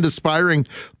politicians and aspiring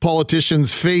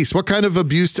politicians face. What kind of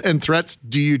abuse and threats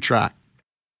do you track?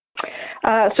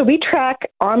 So we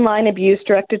track online abuse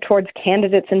directed towards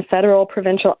candidates in federal,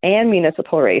 provincial, and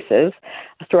municipal races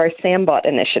through our SamBot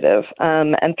initiative.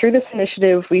 And through this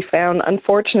initiative, we found,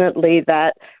 unfortunately,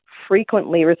 that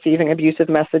frequently receiving abusive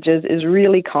messages is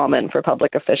really common for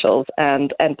public officials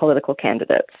and political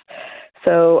candidates.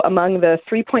 So among the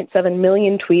 3.7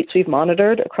 million tweets we've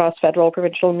monitored across federal,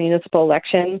 provincial, and municipal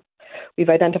elections, we've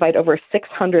identified over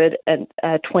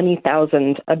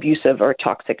 620,000 abusive or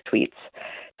toxic tweets.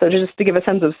 So just to give a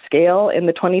sense of scale, in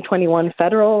the 2021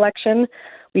 federal election,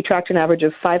 we tracked an average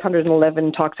of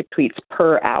 511 toxic tweets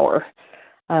per hour.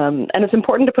 And it's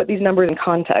important to put these numbers in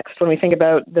context when we think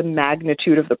about the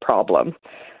magnitude of the problem.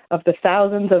 Of the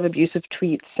thousands of abusive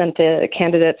tweets sent to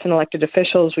candidates and elected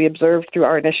officials we observed through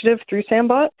our initiative through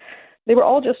SamBot, they were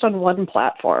all just on one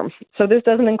platform. So this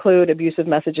doesn't include abusive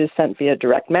messages sent via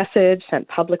direct message, sent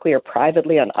publicly or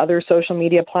privately on other social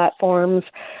media platforms,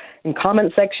 in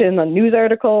comment section on news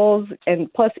articles,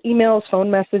 and plus emails,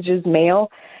 phone messages, mail.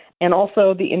 and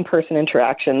also the in-person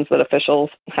interactions that officials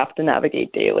have to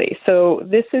navigate daily. So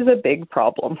this is a big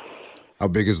problem. How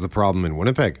big is the problem in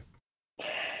Winnipeg?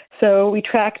 So we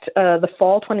tracked the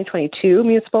fall 2022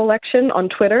 municipal election on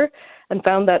Twitter and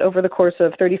found that over the course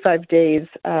of 35 days,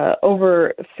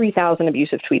 over 3,000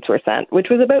 abusive tweets were sent, which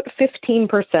was about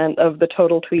 15% of the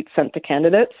total tweets sent to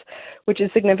candidates, which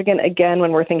is significant, again,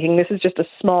 when we're thinking this is just a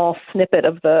small snippet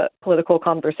of the political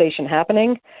conversation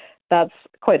happening. That's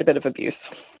quite a bit of abuse.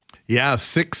 Yeah,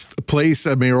 sixth place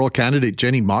mayoral candidate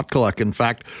Jenny Motkaluk, in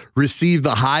fact, received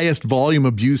the highest volume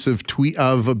of abusive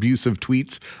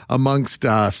tweets amongst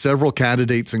several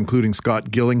candidates, including Scott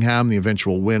Gillingham, the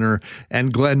eventual winner,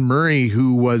 and Glenn Murray,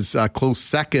 who was close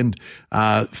second,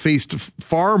 faced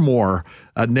far more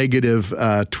negative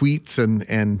tweets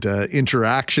and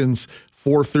interactions.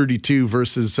 432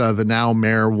 versus the now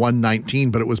mayor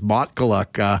 119, but it was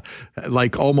Motkaluk,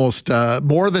 like almost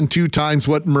more than 2 times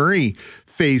what Murray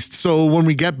faced. So when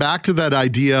we get back to that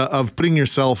idea of putting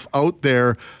yourself out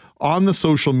there on the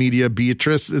social media,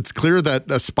 Beatrice, it's clear that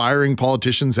aspiring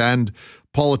politicians and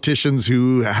politicians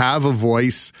who have a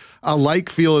voice alike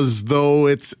feel as though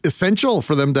it's essential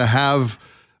for them to have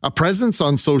a presence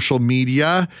on social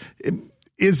media.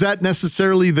 Is that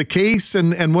necessarily the case?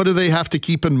 And what do they have to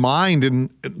keep in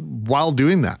mind while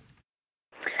doing that?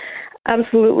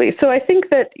 Absolutely. So I think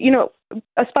that,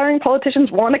 aspiring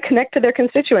politicians want to connect to their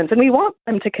constituents, and we want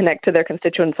them to connect to their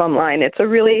constituents online. It's a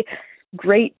really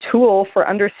great tool for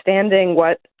understanding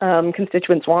what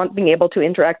constituents want, being able to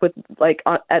interact with,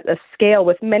 at a scale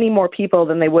with many more people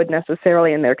than they would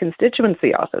necessarily in their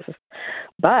constituency offices.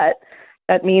 But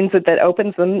that means that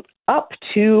opens them up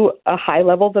to high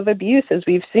levels of abuse, as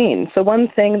we've seen. So one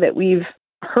thing that we've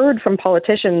heard from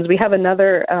politicians, we have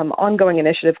another ongoing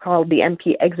initiative called the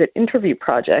MP Exit Interview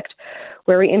Project,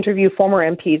 where we interview former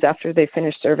MPs after they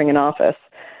finish serving in office.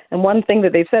 And one thing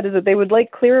that they've said is that they would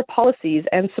like clearer policies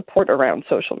and support around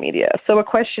social media. So a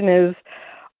question is,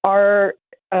 are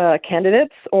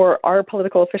candidates or are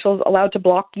political officials allowed to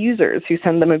block users who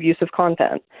send them abusive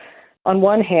content? On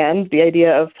one hand, the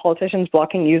idea of politicians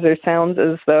blocking users sounds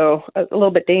as though a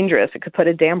little bit dangerous. It could put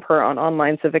a damper on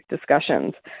online civic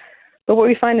discussions. But what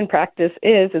we find in practice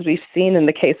is, as we've seen in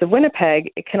the case of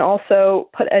Winnipeg, it can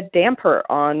also put a damper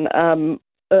on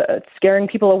scaring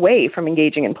people away from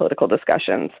engaging in political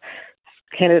discussions.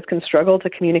 Candidates can struggle to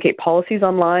communicate policies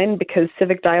online because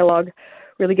civic dialogue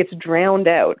really gets drowned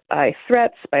out by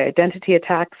threats, by identity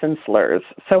attacks, and slurs.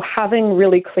 So having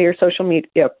really clear social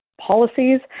media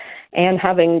policies and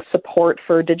having support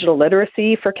for digital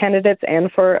literacy for candidates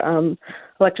and for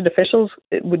elected officials,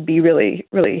 it would be really,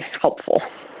 really helpful.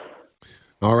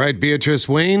 All right, Beatrice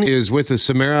Wayne is with the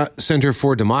Samara Center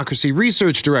for Democracy,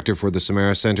 Research Director for the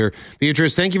Samara Center.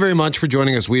 Beatrice, thank you very much for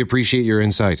joining us. We appreciate your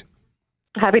insight.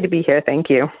 Happy to be here.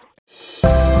 Thank you.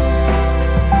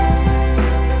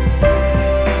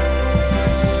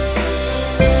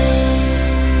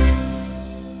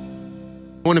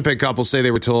 Winnipeg couples say they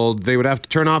were told they would have to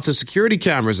turn off the security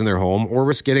cameras in their home or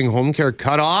risk getting home care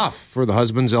cut off for the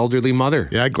husband's elderly mother.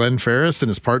 Yeah, Glenn Ferris and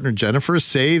his partner Jennifer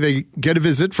say they get a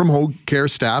visit from home care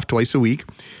staff twice a week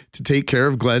to take care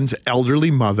of Glenn's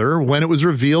elderly mother. When it was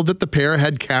revealed that the pair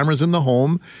had cameras in the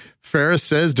home, Ferris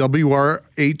says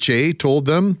WRHA told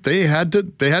them they had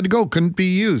to go, couldn't be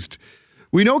used.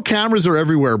 We know cameras are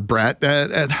everywhere, Brett.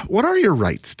 What are your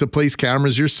rights to place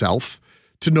cameras yourself?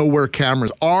 To know where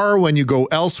cameras are when you go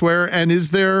elsewhere? And is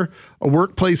there a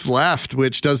workplace left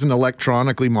which doesn't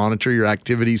electronically monitor your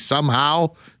activities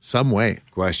somehow, some way?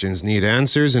 Questions need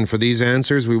answers, and for these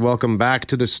answers, we welcome back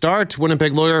to the start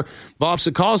Winnipeg lawyer Bob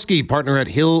Sokolsky, partner at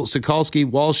Hill Sokolsky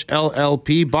Walsh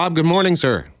LLP. Bob, good morning,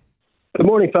 sir. Good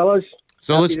morning, fellas.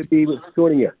 So Happy to be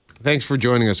joining you. Thanks for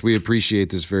joining us. We appreciate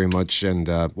this very much. And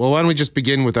why don't we just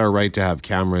begin with our right to have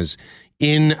cameras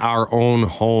in our own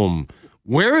home?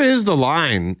 Where is the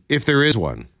line, if there is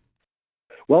one?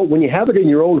 Well, when you have it in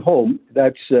your own home,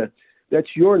 that's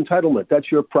your entitlement.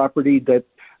 That's your property.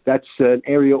 That's an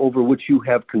area over which you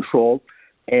have control.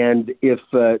 And if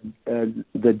the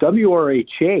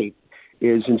WRHA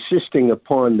is insisting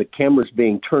upon the cameras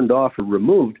being turned off or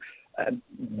removed,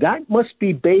 that must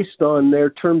be based on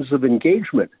their terms of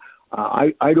engagement.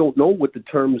 I don't know what the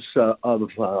terms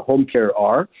of home care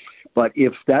are, but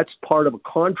if that's part of a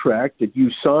contract that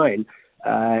you sign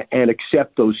and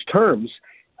accept those terms,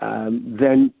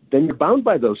 then you're bound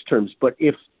by those terms. But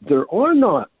if there are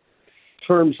not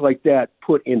terms like that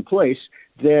put in place,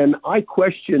 then I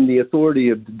question the authority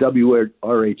of the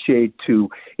WRHA to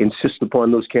insist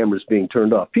upon those cameras being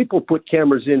turned off. People put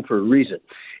cameras in for a reason,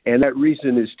 and that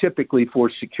reason is typically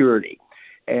for security.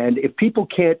 And if people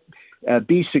can't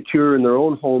be secure in their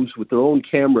own homes with their own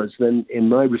cameras, then in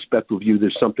my respectful view,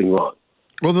 there's something wrong.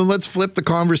 Well, then let's flip the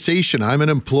conversation. I'm an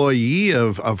employee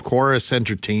of Chorus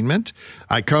Entertainment.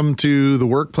 I come to the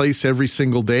workplace every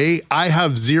single day. I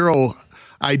have zero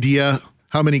idea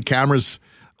how many cameras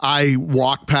I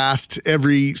walk past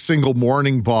every single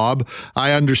morning, Bob.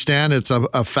 I understand it's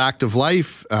a fact of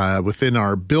life within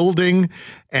our building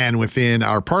and within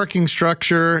our parking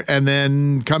structure. And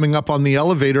then coming up on the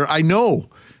elevator, I know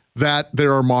that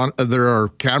there are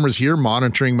cameras here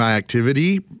monitoring my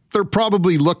activity. They're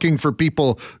probably looking for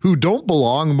people who don't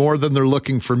belong more than they're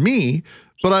looking for me.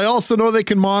 But I also know they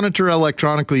can monitor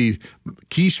electronically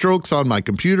keystrokes on my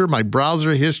computer, my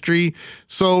browser history.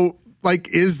 So,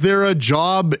 is there a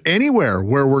job anywhere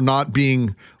where we're not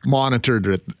being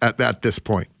monitored at this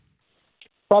point?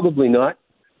 Probably not.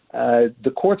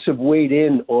 The courts have weighed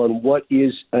in on what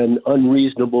is an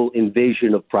unreasonable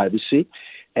invasion of privacy.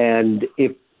 And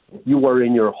if you are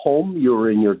in your home,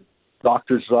 you're in your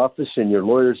doctor's office, in your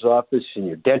lawyer's office, in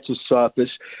your dentist's office,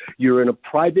 you're in a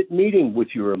private meeting with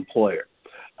your employer.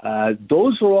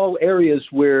 Those are all areas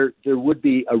where there would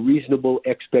be a reasonable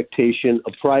expectation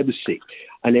of privacy,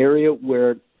 an area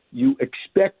where you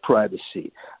expect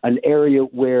privacy, an area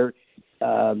where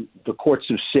the courts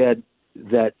have said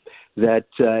that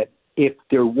if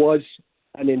there was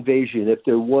an invasion, if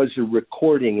there was a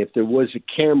recording, if there was a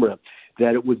camera,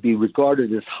 that it would be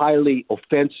regarded as highly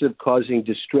offensive, causing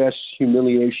distress,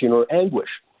 humiliation, or anguish.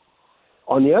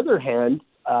 On the other hand,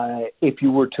 if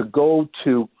you were to go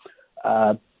to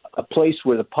a place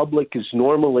where the public is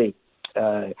normally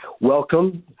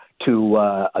welcome, to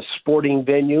a sporting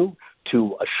venue,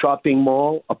 to a shopping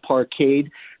mall, a parkade,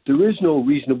 there is no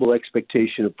reasonable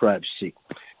expectation of privacy.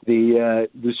 The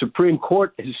Supreme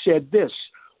Court has said this: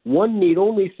 one need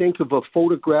only think of a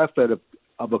photograph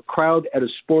of a crowd at a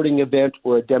sporting event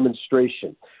or a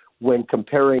demonstration when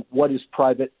comparing what is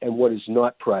private and what is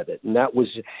not private. And that was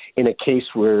in a case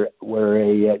where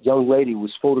a young lady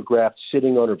was photographed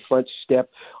sitting on her front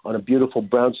step on a beautiful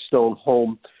brownstone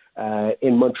home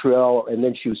in Montreal, and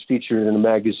then she was featured in a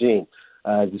magazine.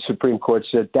 The Supreme Court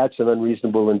said that's an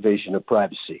unreasonable invasion of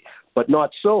privacy. But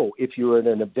not so if you're at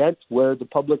an event where the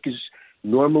public is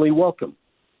normally welcome.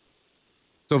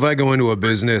 So if I go into a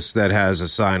business that has a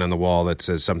sign on the wall that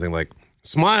says something like,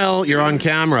 "Smile, you're on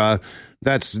camera,"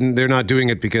 they're not doing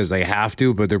it because they have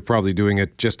to, but they're probably doing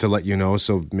it just to let you know,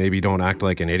 so maybe don't act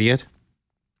like an idiot?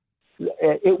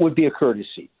 It would be a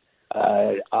courtesy.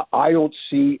 I don't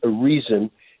see a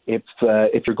reason if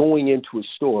you're going into a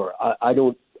store. I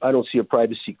don't see a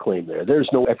privacy claim there. There's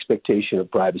no expectation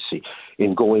of privacy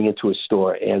in going into a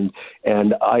store, and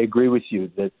I agree with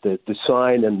you that the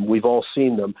sign, and we've all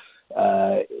seen them,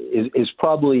 is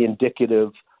probably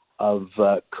indicative of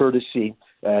courtesy.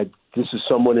 This is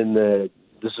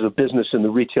a business in the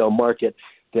retail market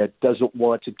that doesn't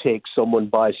want to take someone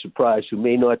by surprise who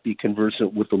may not be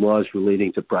conversant with the laws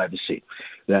relating to privacy.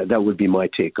 That would be my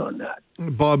take on that.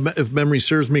 Bob, if memory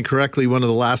serves me correctly, one of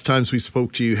the last times we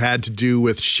spoke to you had to do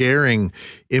with sharing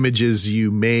images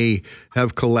you may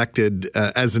have collected.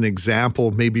 As an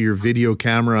example, maybe your video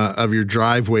camera of your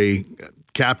driveway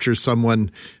captures someone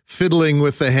fiddling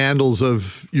with the handles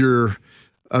of your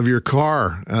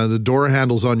car, the door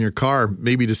handles on your car,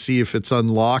 maybe to see if it's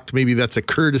unlocked. Maybe that's a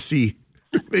courtesy.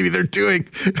 Maybe they're doing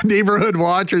neighborhood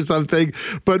watch or something,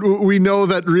 but we know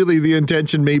that really the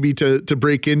intention may be to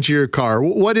break into your car.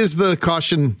 What is the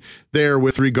caution there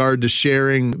with regard to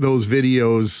sharing those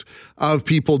videos of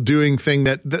people doing things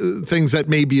that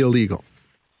may be illegal?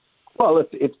 Well,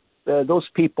 if those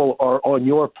people are on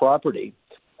your property,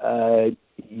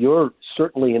 you're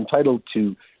certainly entitled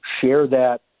to share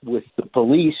that with the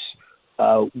police.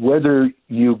 Whether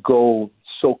you go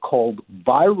so-called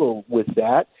viral with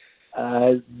that,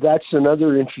 that's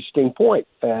another interesting point.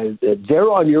 They're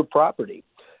on your property.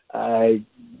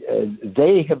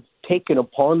 They have taken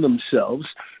upon themselves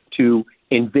to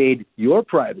invade your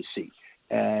privacy.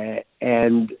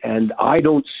 And I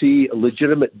don't see a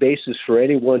legitimate basis for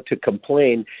anyone to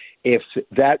complain if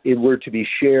it were to be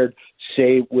shared,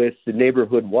 say, with the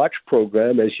Neighborhood Watch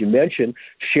program, as you mentioned.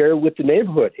 Share with the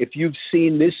neighborhood. If you've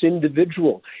seen this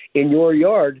individual in your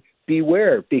yard,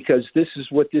 beware, because this is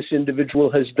what this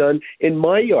individual has done in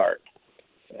my yard.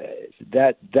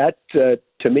 That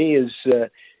to me is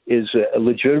a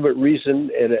legitimate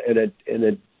reason and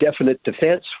a definite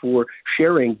defense for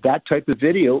sharing that type of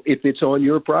video if it's on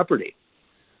your property.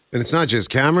 And it's not just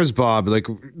cameras, Bob. Like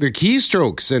the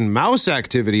keystrokes and mouse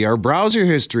activity, our browser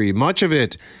history, much of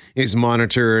it is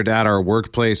monitored at our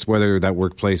workplace, whether that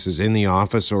workplace is in the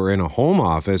office or in a home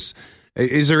office.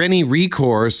 Is there any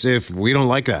recourse if we don't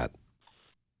like that?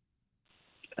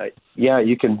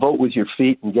 you can vote with your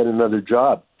feet and get another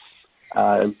job.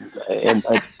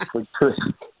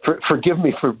 Forgive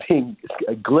me for being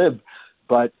glib,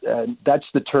 but that's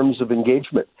the terms of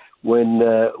engagement.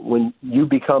 When you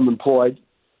become employed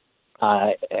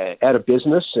at a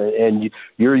business and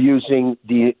you're using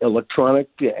the electronic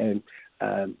and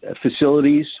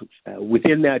facilities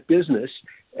within that business,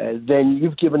 then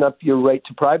you've given up your right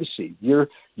to privacy.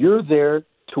 You're there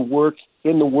to work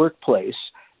in the workplace,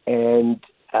 and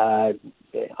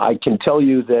I can tell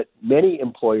you that many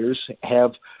employers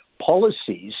have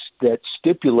policies that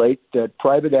stipulate that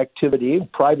private activity,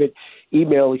 private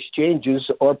email exchanges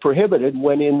are prohibited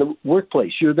when in the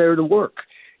workplace. You're there to work.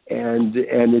 And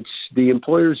it's the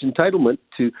employer's entitlement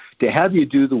to have you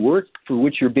do the work for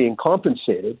which you're being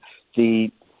compensated.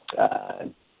 The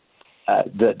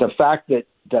fact that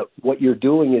what you're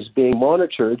doing is being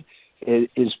monitored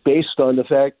is based on the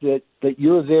fact that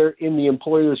you're there in the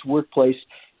employer's workplace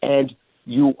and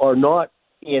you are not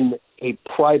in a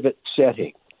private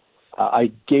setting.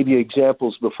 I gave you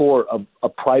examples before of a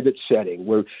private setting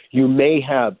where you may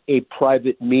have a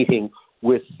private meeting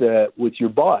with your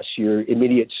boss, your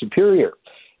immediate superior.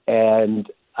 And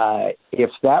if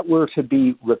that were to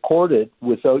be recorded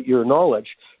without your knowledge,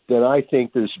 then I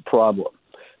think there's a problem.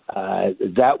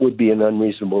 That would be an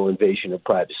unreasonable invasion of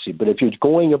privacy. But if you're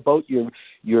going about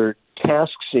your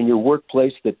tasks in your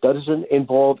workplace that doesn't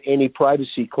involve any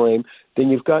privacy claim, then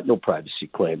you've got no privacy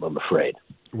claim, I'm afraid.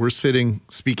 We're speaking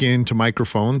into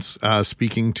microphones,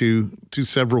 speaking to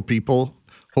several people,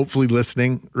 hopefully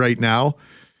listening right now.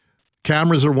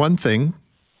 Cameras are one thing.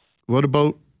 What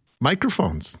about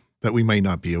microphones that we might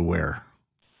not be aware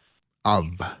of?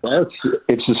 Well,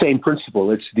 it's the same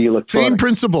principle. It's the electronic. Same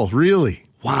principle, really?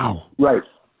 Wow. Right.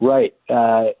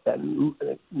 I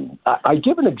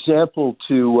give an example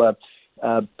to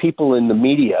people in the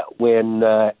media when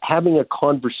having a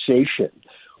conversation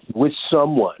with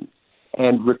someone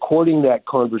and recording that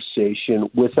conversation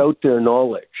without their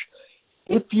knowledge.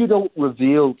 If you don't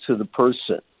reveal to the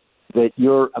person that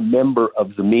you're a member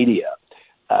of the media,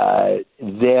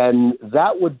 then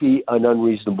that would be an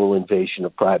unreasonable invasion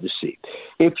of privacy.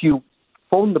 If you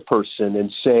phone the person and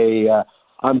say,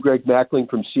 I'm Greg Mackling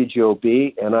from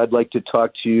CJOB, and I'd like to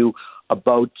talk to you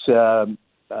about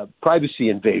privacy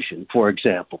invasion, for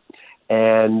example,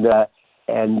 and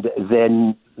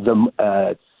then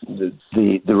the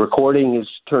recording is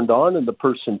turned on and the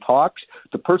person talks,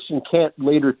 the person can't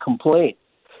later complain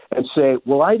and say,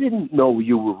 well, I didn't know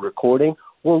you were recording.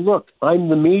 Well, look, I'm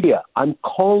the media. I'm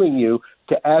calling you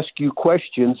to ask you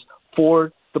questions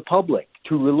for the public,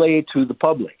 to relay to the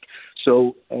public.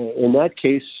 So in that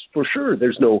case, for sure,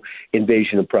 there's no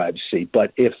invasion of privacy.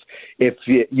 But if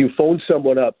you phone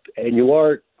someone up and you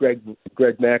are Greg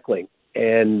Mackling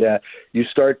and you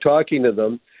start talking to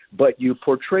them, but you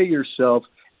portray yourself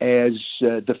as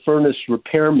the furnace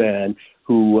repairman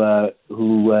who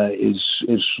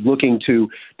is looking to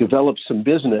develop some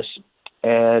business,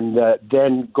 and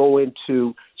then go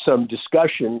into some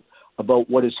discussion about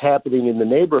what is happening in the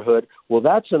neighborhood, well,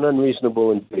 that's an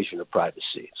unreasonable invasion of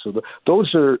privacy. So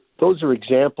those are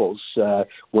examples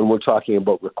when we're talking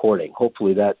about recording.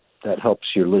 Hopefully that helps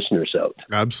your listeners out.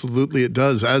 Absolutely, it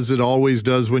does, as it always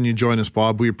does when you join us,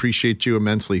 Bob. We appreciate you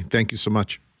immensely. Thank you so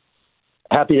much.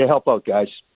 Happy to help out, guys.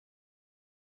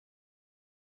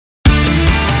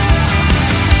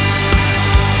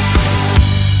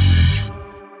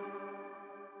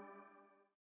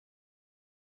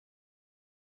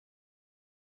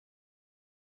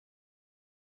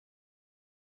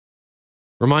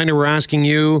 Reminder, we're asking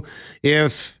you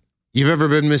if you've ever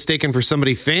been mistaken for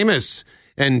somebody famous.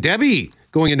 And Debbie,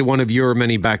 going into one of your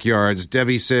many backyards,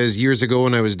 Debbie says, years ago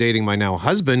when I was dating my now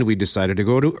husband, we decided to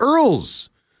go to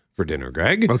Earl's for dinner,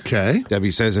 Greg. Okay.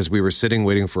 Debbie says, as we were sitting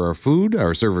waiting for our food,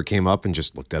 our server came up and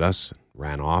just looked at us and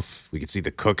ran off. We could see the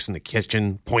cooks in the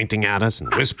kitchen pointing at us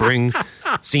and whispering.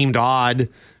 Seemed odd.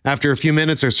 After a few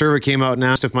minutes, our server came out and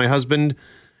asked my husband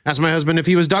if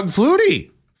he was Doug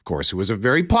Flutie. Of course, who was a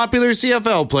very popular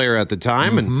CFL player at the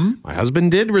time, and my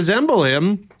husband did resemble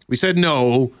him. We said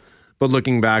no, but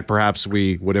looking back, perhaps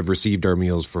we would have received our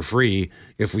meals for free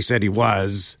if we said he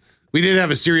was. We did have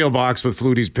a cereal box with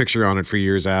Flutie's picture on it for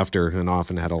years after, and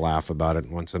often had a laugh about it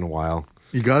once in a while.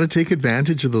 You got to take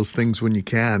advantage of those things when you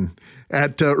can.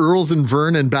 At Earl's in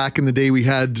Vernon, back in the day, we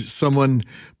had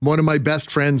one of my best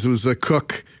friends was a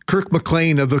cook. Kirk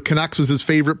McLean of the Canucks was his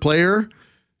favorite player.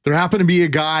 There happened to be a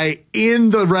guy in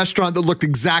the restaurant that looked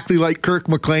exactly like Kirk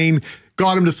McLean,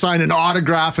 got him to sign an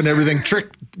autograph and everything,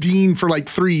 tricked Dean for like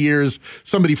 3 years.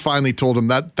 Somebody finally told him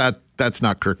that's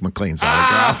not Kirk McLean's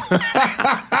autograph.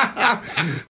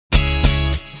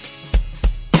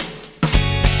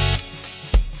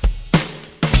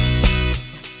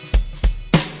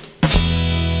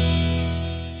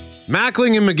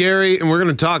 Mackling and McGarry, and we're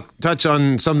going to touch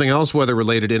on something else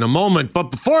weather-related in a moment.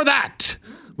 But before that,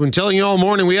 I've been telling you all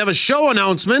morning we have a show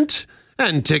announcement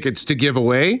and tickets to give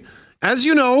away. As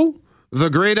you know, the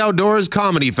Great Outdoors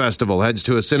Comedy Festival heads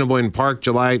to Assiniboine Park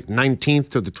July 19th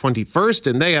to the 21st,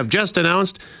 and they have just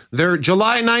announced their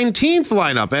July 19th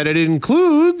lineup, and it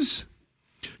includes...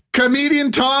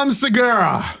 comedian Tom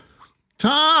Segura.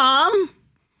 Tom.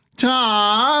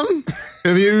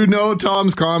 If you know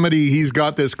Tom's comedy, he's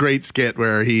got this great skit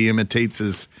where he imitates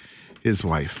his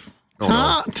wife.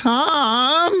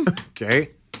 Tom. Okay.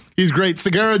 He's great.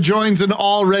 Segura joins an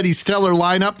already stellar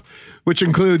lineup, which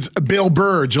includes Bill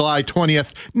Burr, July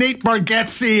 20th, Nate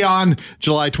Bargatze on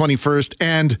July 21st,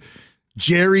 and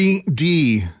Jerry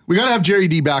D. We got to have Jerry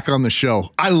D back on the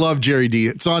show. I love Jerry D.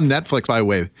 It's on Netflix, by the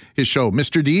way, his show,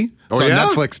 Mr. D. It's on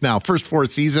Netflix now. First 4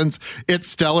 seasons. It's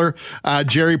stellar.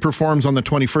 Jerry performs on the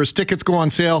 21st. Tickets go on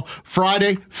sale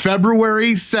Friday,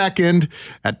 February 2nd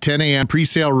at 10 a.m.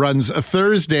 Presale runs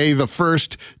Thursday, the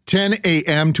 1st, 10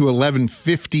 a.m. to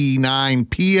 11:59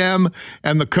 p.m.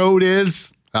 And the code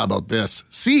is... how about this?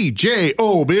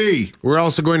 CJOB. We're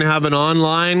also going to have an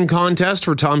online contest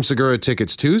for Tom Segura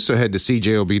tickets too, so head to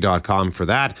cjob.com for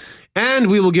that. And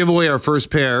we will give away our first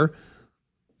pair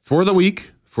for the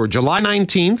week for July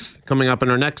 19th, coming up in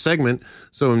our next segment.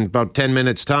 So in about 10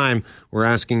 minutes' time, we're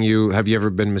asking you, have you ever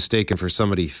been mistaken for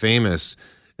somebody famous?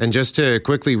 And just to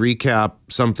quickly recap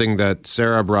something that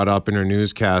Sarah brought up in her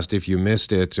newscast, if you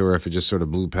missed it or if it just sort of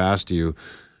blew past you,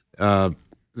 the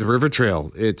river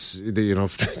trail, it's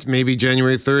maybe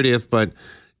January 30th, but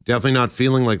definitely not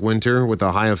feeling like winter with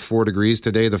a high of 4 degrees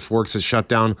today. The Forks has shut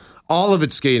down all of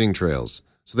its skating trails.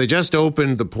 So they just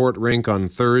opened the Port Rink on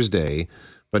Thursday,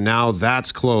 but now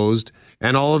that's closed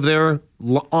and all of their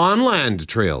on-land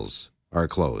trails are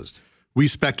closed. We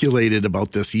speculated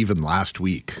about this even last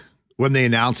week when they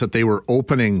announced that they were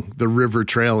opening the river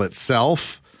trail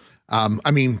itself.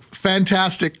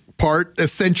 Fantastic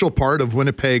essential part of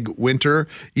Winnipeg winter,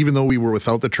 even though we were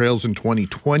without the trails in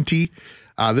 2020.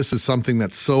 This is something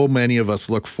that so many of us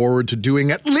look forward to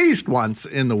doing at least once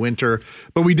in the winter.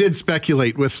 But we did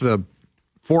speculate with the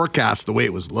forecast, the way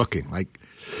it was looking. Like,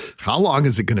 how long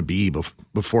is it going to be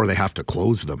before they have to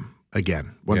close them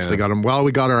again once they got them? Well,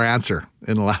 we got our answer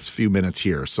in the last few minutes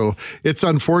here. So it's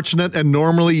unfortunate. And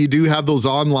normally you do have those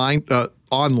on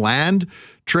land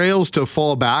trails to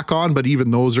fall back on, but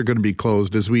even those are going to be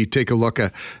closed as we take a look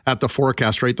at the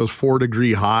forecast, right? Those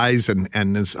 4-degree highs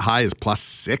and as high as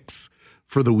 +6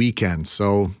 for the weekend.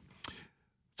 So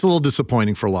it's a little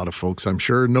disappointing for a lot of folks, I'm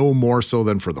sure. No more so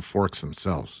than for the Forks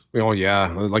themselves. Oh, yeah.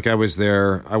 Like I was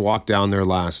there. I walked down there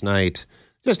last night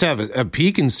just to have a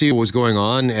peek and see what was going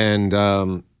on. And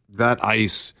that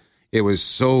ice, it was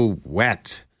so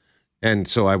wet. And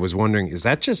so I was wondering, is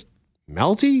that just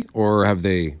melty or have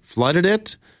they flooded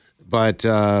it? But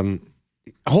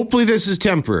hopefully this is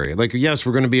temporary. Like, yes,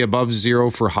 we're going to be above zero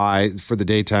for the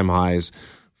daytime highs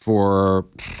for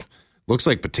looks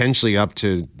like potentially up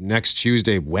to next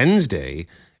Tuesday, Wednesday,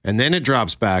 and then it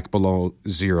drops back below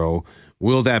zero.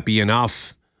 Will that be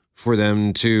enough for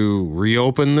them to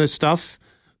reopen this stuff,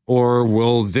 or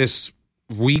will this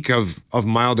week of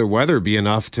milder weather be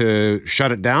enough to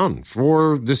shut it down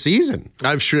for the season?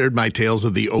 I've shared my tales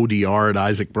of the ODR at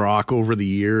Isaac Brock over the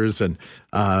years, and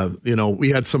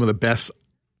we had some of the best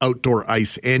outdoor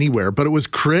ice anywhere, but it was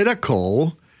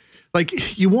critical.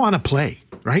 Like, you want to play,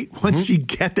 right? Once you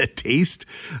get the taste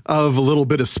of a little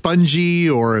bit of spongy,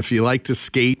 or if you like to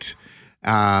skate,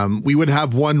 we would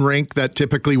have one rink that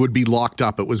typically would be locked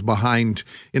up. It was behind,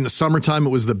 in the summertime, it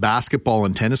was the basketball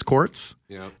and tennis courts.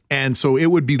 Yeah. And so it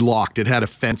would be locked. It had a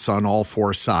fence on all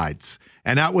 4 sides.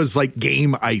 And that was like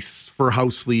game ice for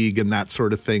house league and that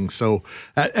sort of thing. So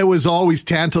it was always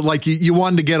tantalizing. Like you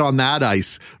wanted to get on that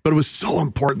ice, but it was so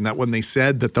important that when they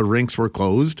said that the rinks were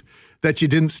closed, that you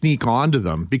didn't sneak onto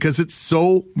them, because it's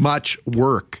so much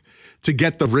work to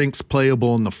get the rinks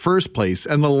playable in the first place.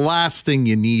 And the last thing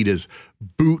you need is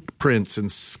boot prints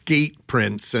and skate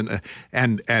prints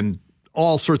and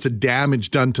all sorts of damage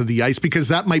done to the ice, because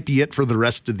that might be it for the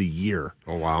rest of the year.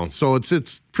 Oh, wow. So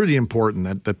it's pretty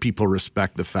important that people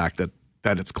respect the fact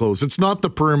that it's closed. It's not the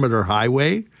perimeter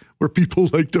highway where people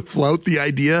like to flout the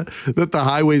idea that the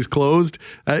highway's closed.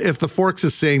 If the Forks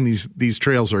is saying these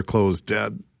trails are closed,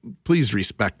 please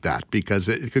respect that, because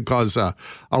it could cause a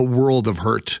world of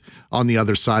hurt on the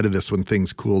other side of this when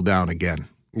things cool down again.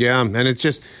 Yeah, and it's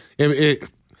just it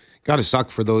got to suck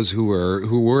for those who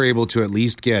were able to at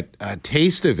least get a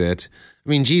taste of it. I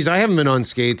mean, geez, I haven't been on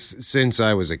skates since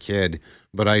I was a kid,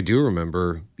 but I do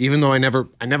remember, even though I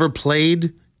never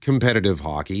played competitive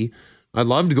hockey, I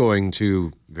loved going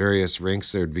to various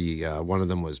rinks. There'd be one of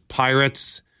them was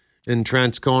Pirates in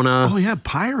Transcona. Oh yeah,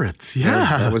 Pirates.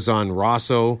 Yeah, that was on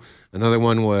Rosso. Another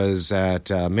one was at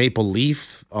Maple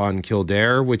Leaf on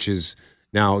Kildare, which is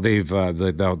now they've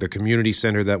the community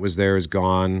center that was there is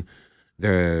gone.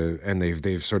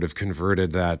 They've sort of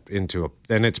converted that into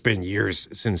and it's been years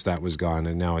since that was gone,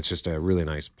 and now it's just a really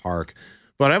nice park.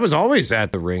 But I was always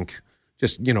at the rink,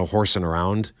 just horsing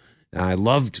around. And I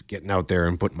loved getting out there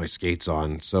and putting my skates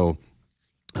on. So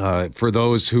for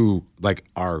those who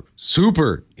are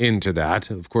super into that,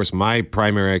 of course, my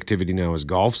primary activity now is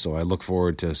golf. So I look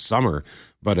forward to summer.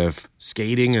 But if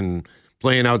skating and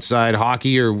playing outside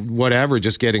hockey or whatever,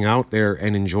 just getting out there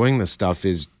and enjoying the stuff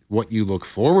is what you look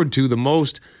forward to the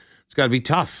most, it's got to be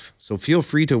tough. So feel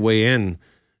free to weigh in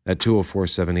at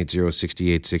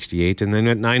 204-780-6868. And then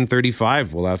at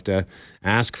 9:35, we'll have to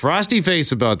ask Frosty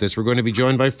Face about this. We're going to be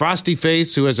joined by Frosty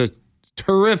Face, who has a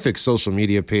terrific social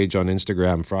media page on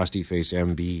Instagram, Frosty Face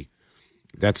MB,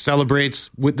 that celebrates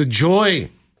with the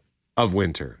joy of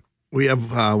winter. We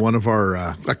have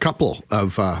a couple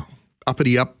of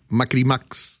uppity up muckety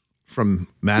mucks from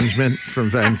management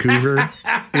from Vancouver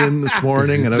in this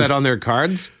morning. And is that on their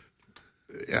cards?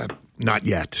 Yeah. Not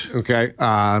yet. Okay.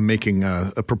 Making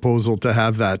a proposal to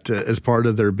have that as part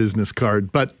of their business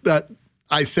card. But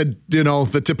I said,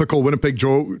 the typical Winnipeg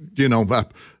Joe,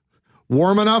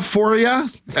 warm enough for you?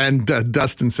 And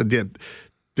Dustin said, yeah,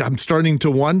 I'm starting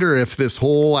to wonder if this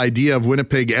whole idea of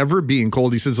Winnipeg ever being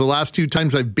cold. He says, the last 2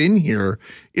 times I've been here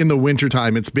in the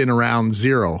wintertime, it's been around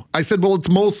 0. I said, well, it's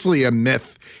mostly a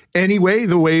myth. Anyway,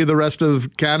 the way the rest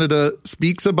of Canada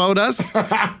speaks about us.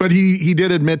 But he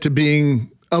did admit to being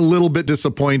a little bit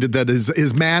disappointed that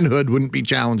his manhood wouldn't be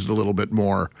challenged a little bit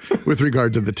more with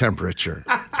regard to the temperature.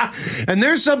 And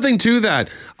there's something to that.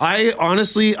 I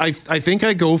honestly think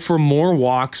I go for more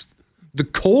walks the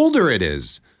colder it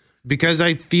is, because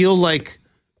I feel like,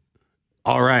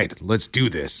 all right, let's do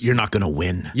this. You're not going to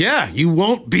win. Yeah, you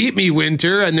won't beat me,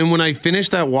 winter. And then when I finish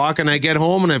that walk and I get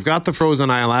home and I've got the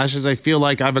frozen eyelashes, I feel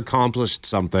like I've accomplished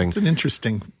something. It's an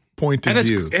interesting point of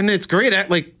view. And it's great at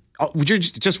you're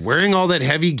just wearing all that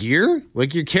heavy gear.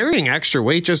 Like you're carrying extra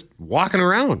weight just walking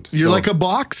around. You're like a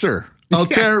boxer out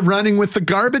there running with the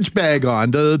garbage bag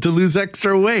on to lose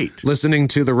extra weight. Listening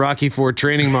to the Rocky IV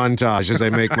training montage as I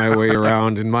make my way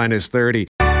around in minus 30.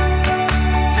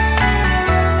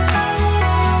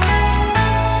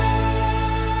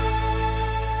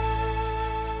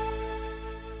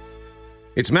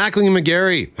 It's Mackling and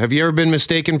McGarry. Have you ever been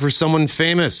mistaken for someone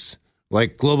famous?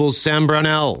 Like Global's Sam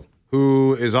Brownell,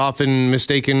 who is often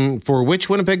mistaken for which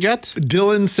Winnipeg Jet?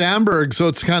 Dylan Samberg. So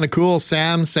it's kind of cool.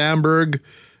 Samberg.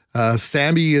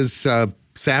 Sammy is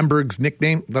Samberg's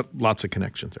nickname. Lots of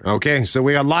connections there. Okay, so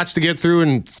we got lots to get through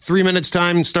in 3 minutes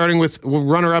time, starting with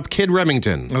runner-up Kid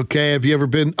Remington. Okay, have you ever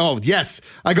been... Oh, yes.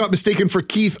 I got mistaken for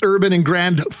Keith Urban in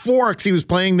Grand Forks. He was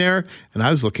playing there, and I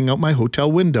was looking out my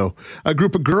hotel window. A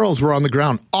group of girls were on the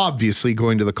ground, obviously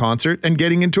going to the concert and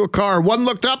getting into a car. One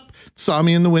looked up, saw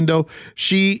me in the window.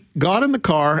 She got in the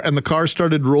car, and the car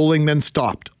started rolling, then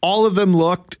stopped. All of them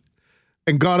looked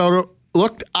and got out,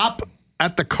 looked up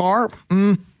at the car.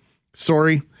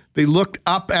 Sorry. They looked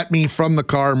up at me from the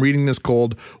car. I'm reading this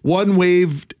cold. One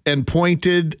waved and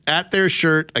pointed at their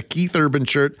shirt, a Keith Urban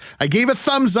shirt. I gave a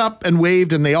thumbs up and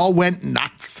waved, and they all went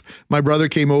nuts. My brother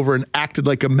came over and acted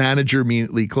like a manager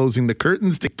immediately, closing the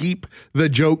curtains to keep the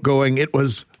joke going. It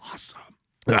was awesome.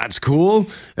 That's cool.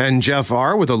 And Jeff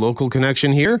R., with a local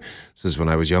connection here, says, when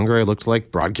I was younger, I looked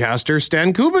like broadcaster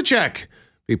Stan Kubicek.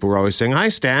 People were always saying, hi,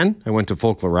 Stan. I went to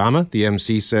Folklorama. The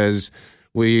MC says...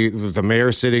 the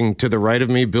mayor sitting to the right of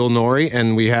me, Bill Norrie,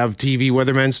 and we have TV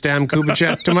weatherman Stan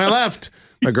Kubicek to my left.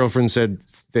 My girlfriend said,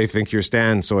 they think you're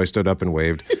Stan, so I stood up and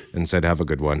waved and said, have a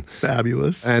good one.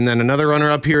 Fabulous. And then another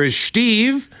runner-up here is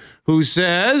Steve, who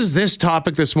says, this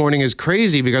topic this morning is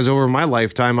crazy because over my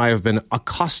lifetime, I have been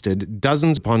accosted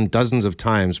dozens upon dozens of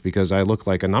times because I look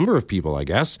like a number of people, I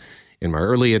guess, in my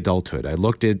early adulthood. I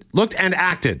looked and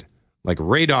acted like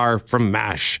Radar from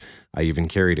MASH. I even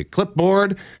carried a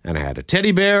clipboard, and I had a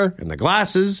teddy bear and the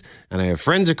glasses, and I have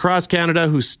friends across Canada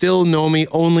who still know me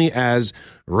only as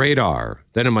Radar.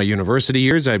 Then in my university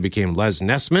years, I became Les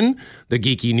Nessman, the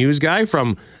geeky news guy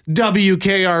from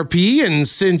WKRP in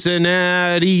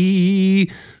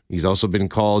Cincinnati. He's also been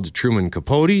called Truman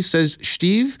Capote, says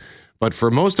Steve. But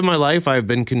for most of my life, I've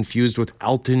been confused with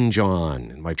Elton John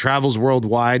in my travels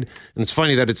worldwide. And it's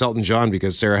funny that it's Elton John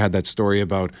because Sarah had that story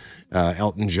about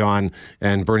Elton John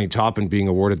and Bernie Taupin being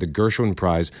awarded the Gershwin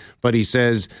Prize. But he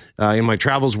says, in my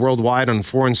travels worldwide on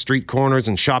foreign street corners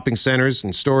and shopping centers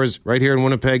and stores right here in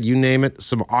Winnipeg, you name it,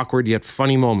 some awkward yet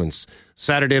funny moments.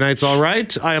 Saturday night's all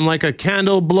right. I am like a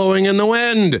candle blowing in the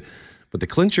wind. But the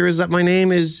clincher is that my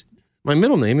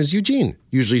middle name is Eugene,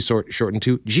 usually shortened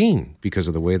to Gene, because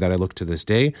of the way that I look to this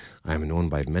day. I am known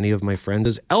by many of my friends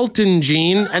as Elton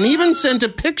Gene, and even sent a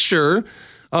picture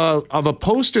of a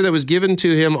poster that was given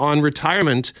to him on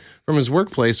retirement from his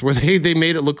workplace, where they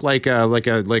made it look like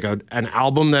an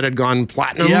album that had gone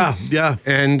platinum. Yeah.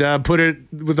 And put it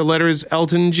with the letters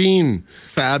Elton Gene.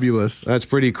 Fabulous. That's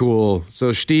pretty cool.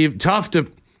 So Steve, tough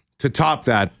to top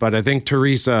that, but I think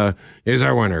Teresa is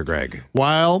our winner, Greg.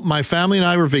 While my family and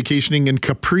I were vacationing in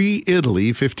Capri,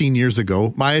 Italy 15 years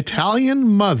ago, my Italian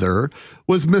mother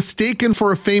was mistaken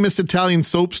for a famous Italian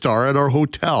soap star at our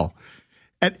hotel.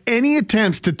 At any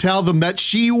attempts to tell them that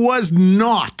she was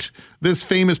not this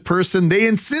famous person, they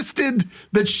insisted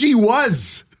that she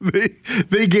was.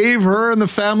 They gave her and the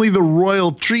family the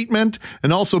royal treatment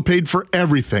and also paid for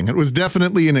everything. It was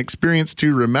definitely an experience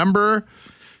to remember.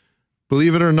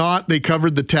 Believe it or not, they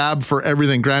covered the tab for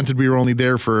everything. Granted, we were only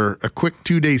there for a quick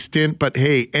 2-day stint, but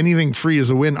hey, anything free is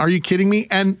a win. Are you kidding me?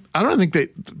 And I don't think they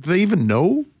even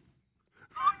know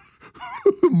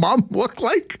who Mom looked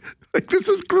like. Like, this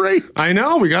is great. I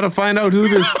know. We got to find out who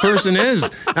this person is.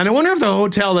 And I wonder if the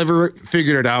hotel ever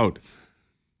figured it out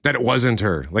that it wasn't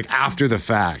her, like after the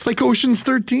fact. It's like Ocean's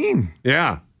 13.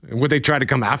 Yeah. Would they try to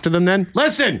come after them then?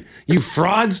 Listen, you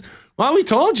frauds. Well, we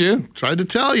told you. Tried to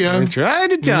tell you. I tried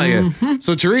to tell you.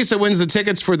 So Teresa wins the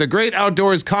tickets for the Great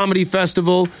Outdoors Comedy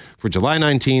Festival for July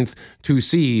 19th to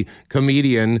see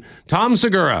comedian Tom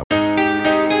Segura.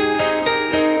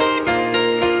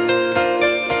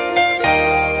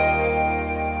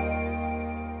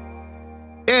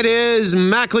 It is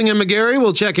Mackling and McGarry.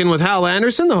 We'll check in with Hal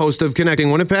Anderson, the host of Connecting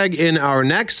Winnipeg, in our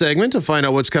next segment to find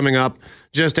out what's coming up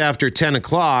just after 10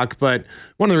 o'clock. But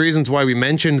one of the reasons why we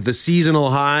mentioned the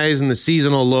seasonal highs and the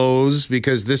seasonal lows,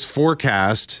 because this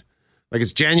forecast, like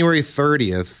it's January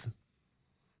 30th.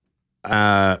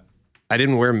 I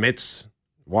didn't wear mitts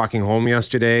walking home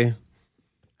yesterday.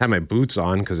 Had my boots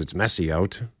on because it's messy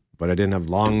out, but I didn't have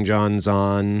long johns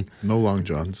on. No long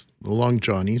johns. No long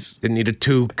johnnies. Didn't need a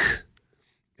toque.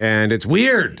 And it's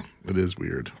weird. It is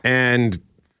weird. And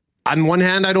on one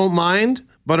hand, I don't mind,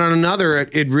 but on another,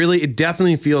 it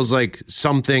definitely feels like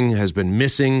something has been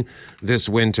missing this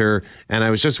winter. And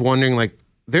I was just wondering, like,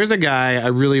 there's a guy I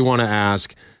really want to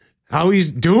ask how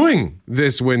he's doing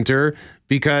this winter,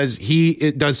 because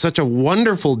he does such a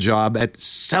wonderful job at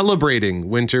celebrating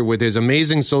winter with his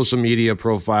amazing social media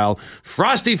profile,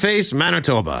 Frosty Face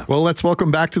Manitoba. Well, let's welcome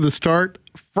back to the start,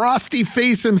 Frosty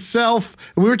Face himself.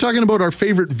 And we were talking about our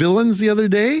favorite villains the other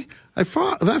day. I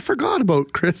forgot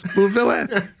about Chris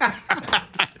Bouvillin.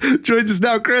 Joins us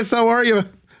now. Chris, how are you?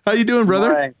 How you doing,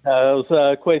 brother? Right. That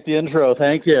was quite the intro.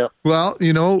 Thank you. Well,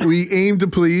 we aim to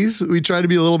please. We try to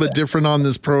be a little bit different on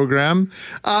this program.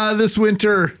 This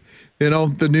winter,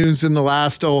 the news in the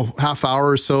last half hour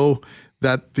or so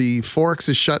that the Forks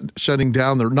is shutting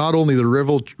down. They're not only the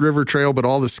river trail, but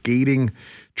all the skating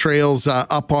trails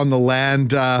up on the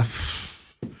land.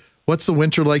 What's the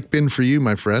winter like been for you,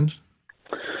 my friend?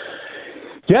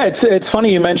 Yeah, it's funny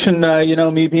you mentioned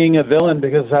me being a villain,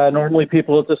 because normally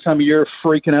people at this time of year are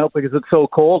freaking out because it's so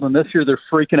cold, and this year they're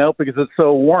freaking out because it's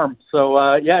so warm. So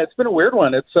it's been a weird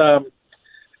one. It's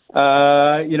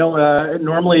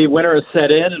normally winter has set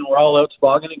in and we're all out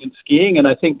tobogganing and skiing, and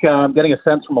I think I'm getting a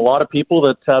sense from a lot of people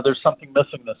that there's something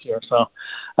missing this year. So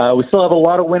we still have a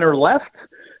lot of winter left.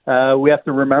 We have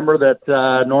to remember that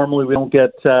normally we don't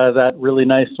get that really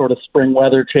nice sort of spring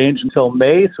weather change until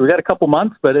May. So we got a couple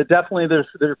months, but it definitely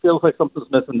there feels like something's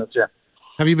missing this year.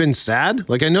 Have you been sad?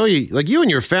 Like, I know you and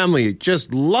your family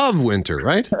just love winter,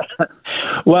 right?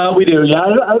 Well, we do.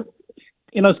 Yeah,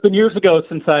 it's been years ago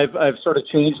since I've sort of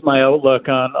changed my outlook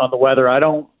on the weather. I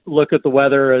don't look at the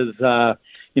weather as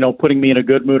putting me in a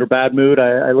good mood or bad mood.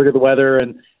 I look at the weather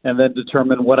and then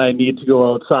determine what I need to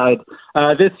go outside.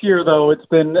 This year, though, it's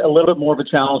been a little bit more of a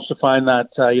challenge to find that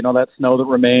snow that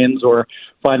remains, or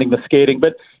finding the skating.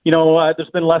 But, there's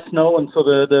been less snow, and so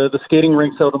the skating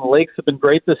rinks out on the lakes have been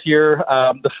great this year.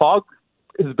 The fog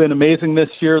has been amazing this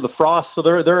year, the frost. So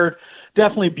there are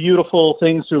definitely beautiful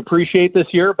things to appreciate this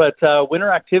year, but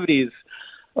winter activities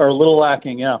are a little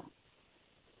lacking, yeah.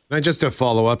 And just to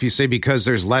follow up, you say because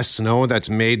there's less snow, that's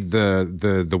made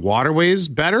the waterways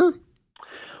better?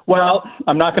 Well,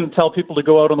 I'm not going to tell people to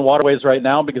go out on the waterways right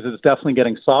now because it's definitely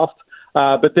getting soft.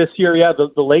 But this year,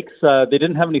 the lakes, they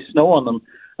didn't have any snow on them.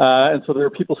 And so there were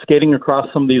people skating across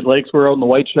some of these lakes. We were out in the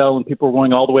Whiteshell, and people were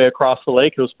going all the way across the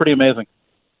lake. It was pretty amazing.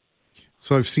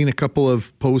 So I've seen a couple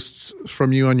of posts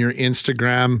from you on your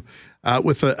Instagram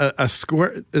with a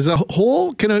square. Is a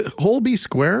hole? Can a hole be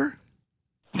square?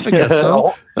 I guess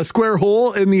so. A square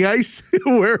hole in the ice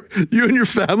where you and your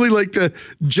family like to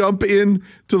jump in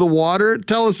to the water.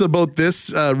 Tell us about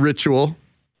this ritual.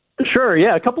 Sure.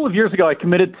 Yeah. A couple of years ago, I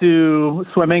committed to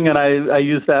swimming, and I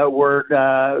use that word,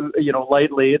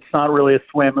 lightly. It's not really a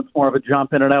swim; it's more of a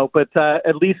jump in and out. But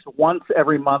at least once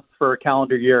every month for a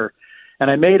calendar year,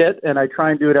 and I made it. And I try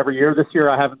and do it every year. This year,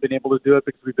 I haven't been able to do it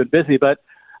because we've been busy. But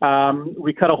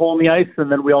we cut a hole in the ice,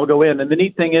 and then we all go in. And the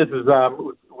neat thing is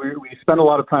we spend a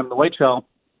lot of time in the Whiteshell,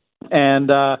 and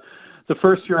the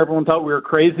first year everyone thought we were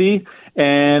crazy,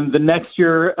 and the next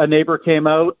year a neighbor came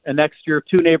out, and next year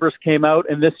 2 neighbors came out,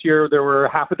 and this year there were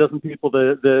half a dozen people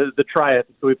to try it.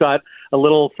 So we've got a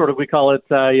little sort of, we call it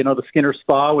the Skinner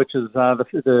Spa, which is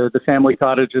the family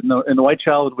cottage in the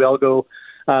Whiteshell, and we all go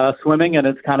swimming, and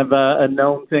it's kind of a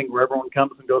known thing where everyone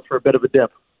comes and goes for a bit of a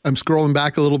dip. I'm scrolling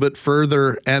back a little bit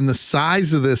further, and the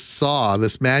size of this saw,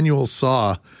 this manual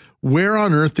saw, where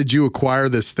on earth did you acquire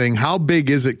this thing? How big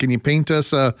is it? Can you paint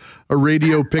us a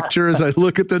radio picture as I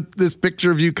look at this picture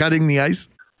of you cutting the ice?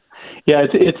 Yeah,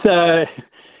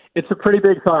 it's a pretty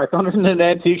big saw. I found it in an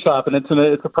antique shop, and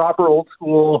it's a proper old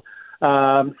school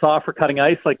saw for cutting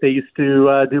ice, like they used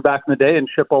to do back in the day and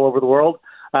ship all over the world.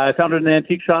 I found it in an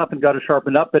antique shop and got it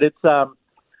sharpened up, but it's I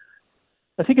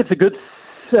think it's a good.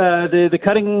 The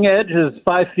cutting edge is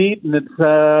 5 feet, and it's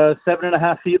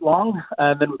 7.5 feet long.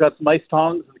 And then we've got some ice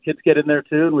tongs, and the kids get in there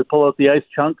too, and we pull out the ice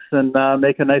chunks and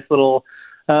make a nice little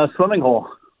swimming hole.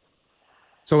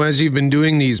 So as you've been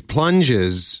doing these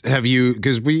plunges, have you?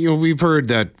 Because we've heard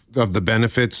that of the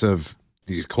benefits of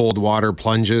these cold water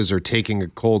plunges or taking a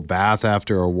cold bath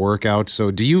after a workout. So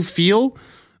do you feel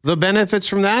the benefits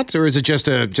from that, or is it just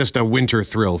a winter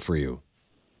thrill for you?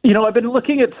 I've been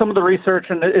looking at some of the research,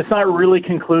 and it's not really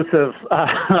conclusive.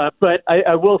 But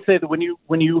I will say that when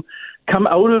you come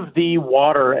out of the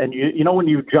water, and when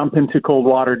you jump into cold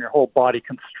water and your whole body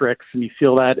constricts, and you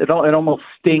feel that it almost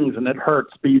stings and it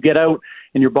hurts, but you get out,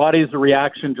 and your body's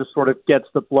reaction just sort of gets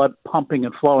the blood pumping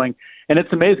and flowing, and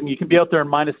it's amazing. You can be out there in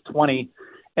minus 20,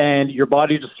 and your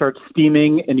body just starts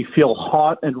steaming, and you feel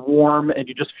hot and warm, and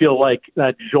you just feel like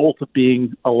that jolt of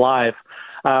being alive.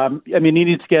 You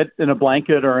need to get in a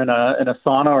blanket or in a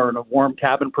sauna or in a warm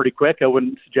cabin pretty quick. I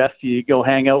wouldn't suggest you go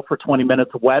hang out for 20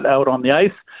 minutes wet out on the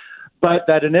ice. But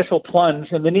that initial plunge,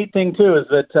 and the neat thing too is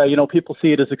that, people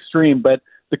see it as extreme, but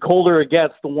the colder it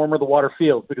gets, the warmer the water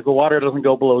feels because the water doesn't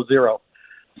go below zero.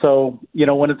 So,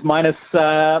 when it's minus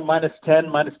 10, minus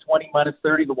 20, minus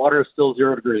 30, the water is still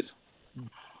 0 degrees.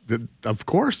 Of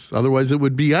course. Otherwise, it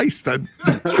would be ice.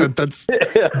 That's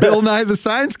Bill Nye the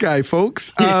Science Guy,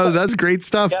 folks. That's great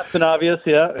stuff. Captain Obvious,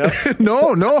 yeah.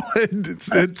 No. It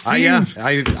seems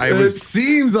it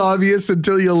seems obvious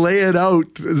until you lay it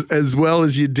out as well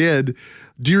as you did.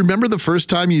 Do you remember the first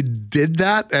time you did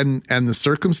that and the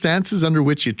circumstances under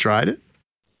which you tried it?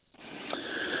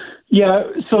 Yeah,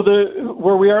 so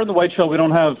where we are in the Whiteshell, we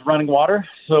don't have running water.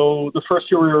 So the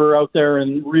first year we were out there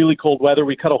in really cold weather,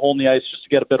 we cut a hole in the ice just to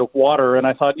get a bit of water. And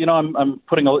I thought, I'm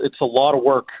putting it's a lot of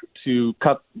work to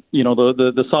cut.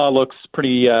 The saw looks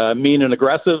pretty mean and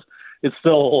aggressive. It's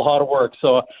still a lot of work.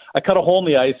 So I cut a hole in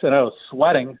the ice, and I was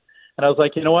sweating. And I was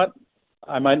like, you know what?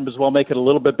 I might as well make it a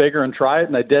little bit bigger and try it,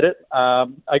 and I did it.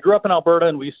 I grew up in Alberta,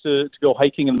 and we used to go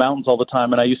hiking in the mountains all the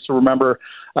time, and I used to remember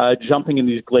jumping in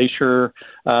these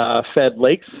glacier-fed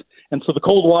lakes. And so the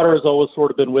cold water has always sort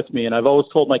of been with me, and I've always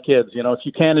told my kids, if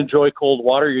you can't enjoy cold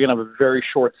water, you're going to have a very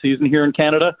short season here in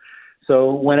Canada.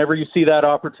 So whenever you see that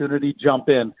opportunity, jump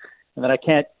in. And then I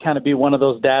can't kind of be one of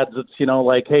those dads that's,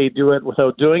 like, hey, do it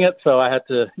without doing it. So I had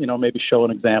to, maybe show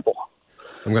an example.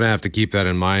 I'm going to have to keep that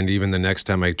in mind even the next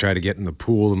time I try to get in the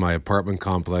pool in my apartment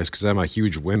complex because I'm a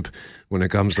huge wimp when it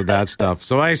comes to that stuff.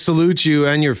 So I salute you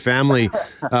and your family,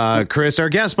 Chris. Our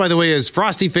guest, by the way, is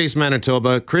Frosty Face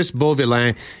Manitoba, Chris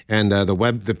Beauvillain, and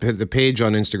the page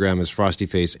on Instagram is Frosty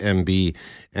Face MB.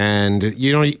 And,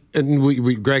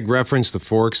 Greg referenced the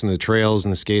forks and the trails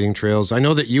and the skating trails. I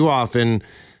know that you often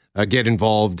get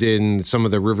involved in some of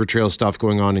the river trail stuff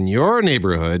going on in your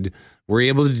neighborhood. Were you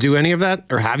able to do any of that,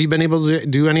 or have you been able to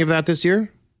do any of that this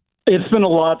year? It's been a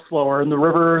lot slower, and the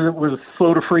river was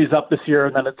slow to freeze up this year,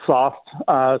 and then it's soft.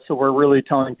 So we're really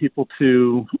telling people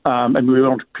to, and we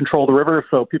don't control the river,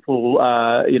 so people,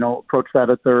 approach that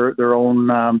at their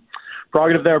own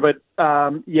prerogative there. But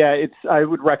I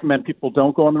would recommend people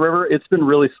don't go on the river. It's been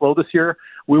really slow this year.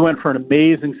 We went for an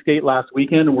amazing skate last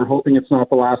weekend, and we're hoping it's not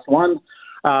the last one.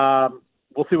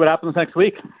 We'll see what happens next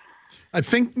week. I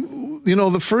think,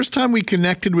 the first time we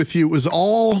connected with you, it was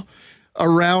all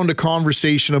around a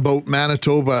conversation about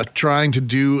Manitoba trying to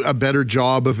do a better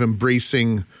job of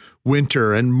embracing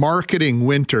winter and marketing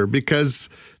winter, because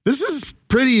this is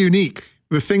pretty unique,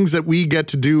 the things that we get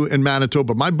to do in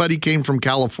Manitoba. My buddy came from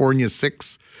California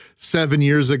 6-7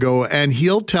 years ago, and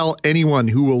he'll tell anyone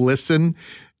who will listen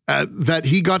that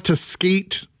he got to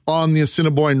skate on the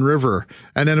Assiniboine River.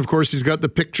 And then, of course, he's got the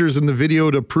pictures and the video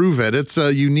to prove it. It's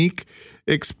a unique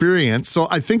experience. So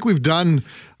I think we've done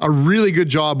a really good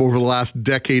job over the last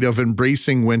decade of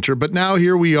embracing winter. But now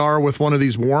here we are with one of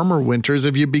these warmer winters.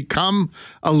 Have you become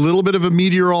a little bit of a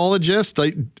meteorologist?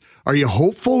 Are you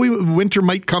hopeful winter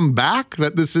might come back,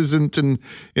 that this isn't,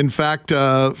 in fact,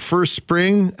 first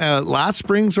spring, last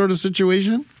spring sort of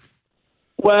situation?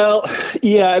 Well,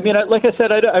 yeah, I mean, like I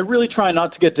said, I really try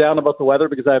not to get down about the weather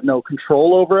because I have no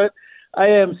control over it. I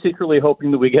am secretly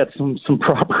hoping that we get some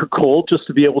proper cold just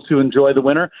to be able to enjoy the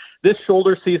winter. This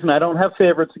shoulder season, I don't have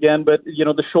favorites again, but,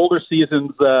 the shoulder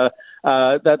season's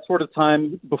that sort of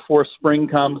time before spring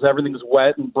comes, everything's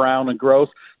wet and brown and gross.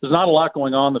 There's not a lot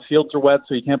going on. The fields are wet,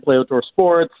 so you can't play outdoor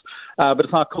sports, but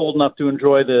it's not cold enough to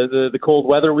enjoy the cold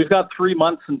weather. We've got 3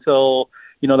 months until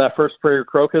that first prairie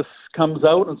crocus comes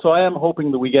out. And so I am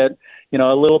hoping that we get,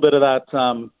 a little bit of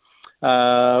that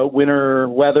winter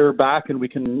weather back, and we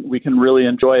can really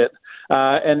enjoy it.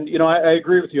 And I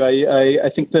agree with you. I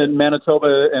think that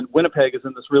Manitoba and Winnipeg is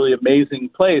in this really amazing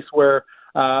place where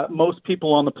most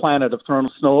people on the planet have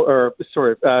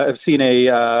have seen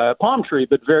a palm tree,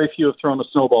 but very few have thrown a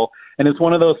snowball. And it's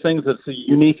one of those things that's a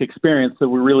unique experience that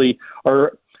we really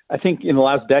are. I think in the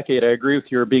last decade, I agree with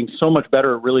you, are being so much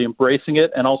better at really embracing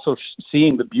it and also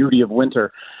seeing the beauty of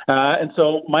winter. And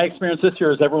so my experience this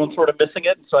year is everyone's sort of missing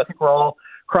it. So I think we're all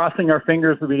crossing our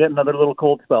fingers that we get another little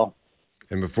cold spell.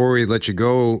 And before we let you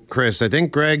go, Chris, I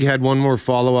think Greg had one more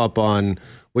follow-up on,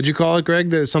 what'd you call it,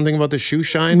 Greg? Something about the shoe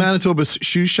shine? Manitoba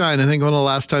shoe shine. I think one of the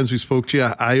last times we spoke to you,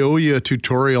 I owe you a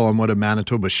tutorial on what a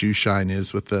Manitoba shoe shine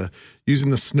is with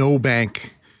using the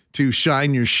snowbank to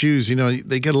shine your shoes.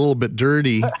 They get a little bit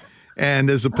dirty, and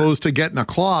as opposed to getting a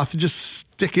cloth, just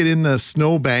stick it in the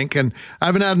snowbank. And I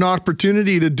haven't had an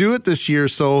opportunity to do it this year,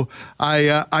 so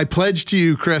I pledge to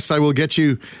you, Chris, I will get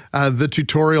you the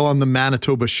tutorial on the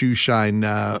Manitoba shoe shine,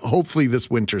 hopefully this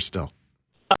winter still.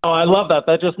 Oh, I love that.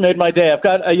 That just made my day. I've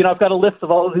got a list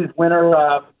of all of these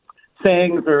winter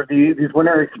sayings or these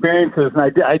winter experiences,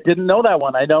 and I didn't know that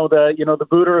one. I know the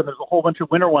booter, and there's a whole bunch of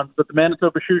winter ones, but the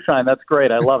Manitoba shoe shine, that's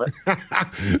great. I love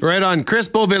it. Right on. Chris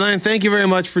Beauvillain, thank you very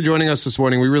much for joining us this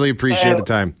morning. We really appreciate the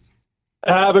time.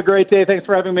 Have a great day. Thanks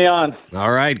for having me on.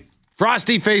 All right.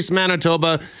 Frosty Face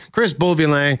Manitoba, Chris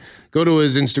Beauvillain. Go to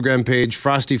his Instagram page,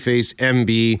 Frosty Face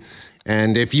MB.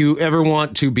 And if you ever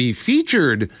want to be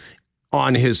featured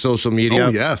on his social media. Oh,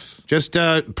 yes. Just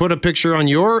put a picture on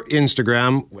your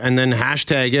Instagram and then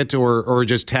hashtag it or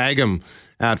just tag him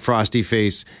at Frosty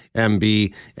Face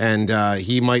MB, and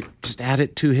he might just add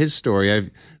it to his story.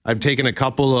 I've taken a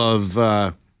couple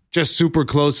of just super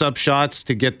close-up shots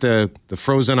to get the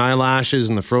frozen eyelashes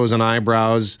and the frozen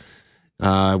eyebrows,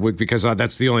 because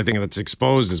that's the only thing that's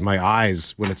exposed is my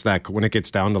eyes when it gets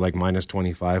down to like minus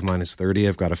 25, minus 30.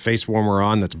 I've got a face warmer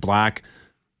on that's black,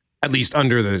 at least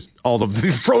under all of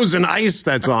the frozen ice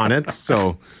that's on it.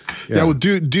 So, yeah, well,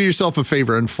 do yourself a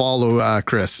favor and follow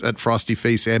Chris at Frosty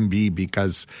Face MB,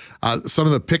 because some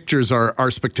of the pictures are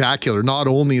spectacular. Not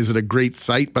only is it a great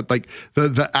site, but like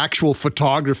the actual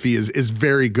photography is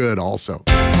very good also.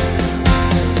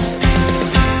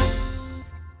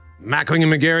 Mackling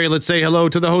and McGarry, let's say hello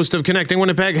to the host of Connecting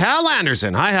Winnipeg, Hal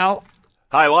Anderson. Hi, Hal.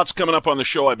 Hi, lots coming up on the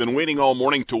show. I've been waiting all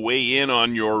morning to weigh in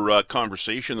on your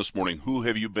conversation this morning. Who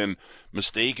have you been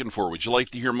mistaken for? Would you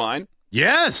like to hear mine?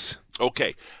 Yes.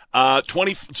 Okay.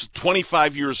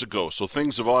 25 years ago, so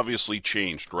things have obviously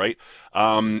changed, right?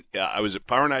 I was at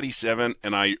Power 97,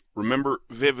 and I remember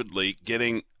vividly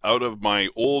getting out of my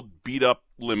old beat-up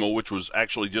limo, which was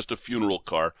actually just a funeral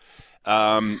car,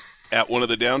 at one of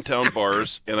the downtown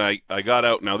bars, and I got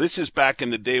out. Now, this is back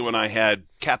in the day when I had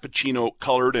cappuccino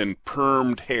colored and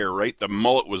permed hair, right? The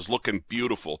mullet was looking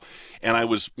beautiful, and I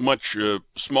was much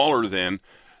smaller then.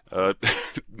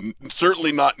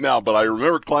 Certainly not now, but I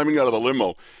remember climbing out of the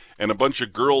limo, and a bunch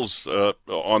of girls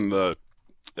on the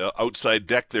outside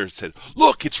deck there said,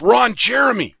 "Look, it's Ron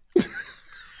Jeremy,"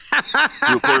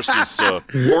 who of course is a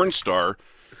porn star.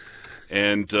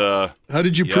 And how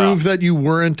did you prove that you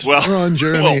weren't Ron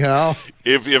Jeremy, Hal?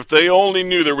 If they only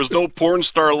knew there was no porn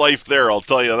star life there, I'll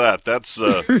tell you that. That's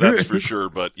for sure.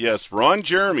 But yes, Ron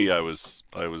Jeremy. I was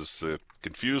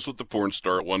confused with the porn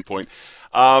star at one point.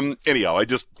 Anyhow,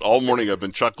 all morning I've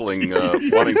been chuckling,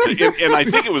 wanting to, and I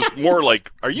think it was more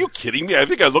like, "Are you kidding me?" I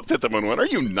think I looked at them and went, "Are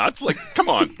you nuts? Like, come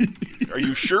on, are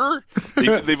you sure?"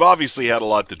 They've obviously had a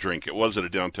lot to drink. It was at a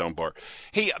downtown bar.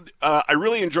 Hey, I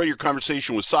really enjoyed your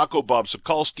conversation with Saco Bob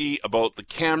Sokolsky about the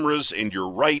cameras and your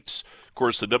rights. Of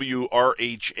course, the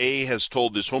WRHA has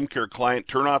told this home care client,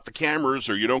 turn off the cameras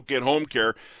or you don't get home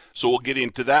care. So we'll get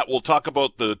into that. We'll talk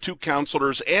about the two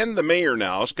councillors and the mayor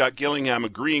now, Scott Gillingham,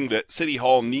 agreeing that City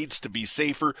Hall needs to be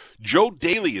safer. Joe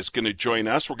Daly is going to join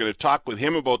us. We're going to talk with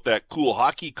him about that cool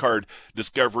hockey card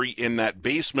discovery in that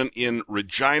basement in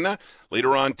Regina.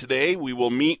 Later on today, we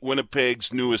will meet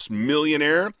Winnipeg's newest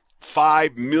millionaire,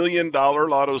 $5 million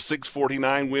Lotto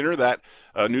 649 winner. That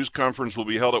news conference will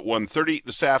be held at 1:30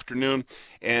 this afternoon,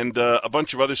 and a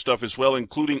bunch of other stuff as well,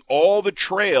 including all the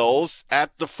trails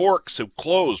at the Forks have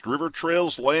closed. River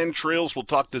trails, land trails. We'll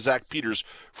talk to Zach Peters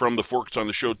from the Forks on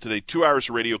the show today. 2 hours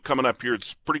of radio coming up here.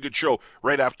 It's a pretty good show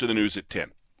right after the news at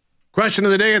 10. Question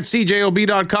of the day at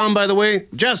cjob.com, by the way.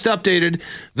 Just updated.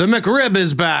 The McRib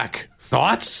is back.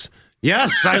 Thoughts?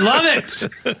 Yes, I love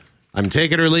it. I'm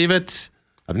take it or leave it.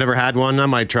 I've never had one. I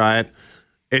might try it.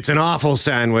 It's an awful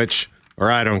sandwich, or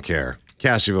I don't care.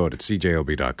 Cast your vote at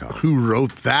cjob.com. Who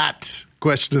wrote that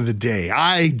question of the day?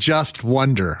 I just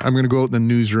wonder. I'm going to go out in the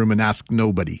newsroom and ask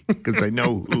nobody because I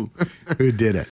know who did it.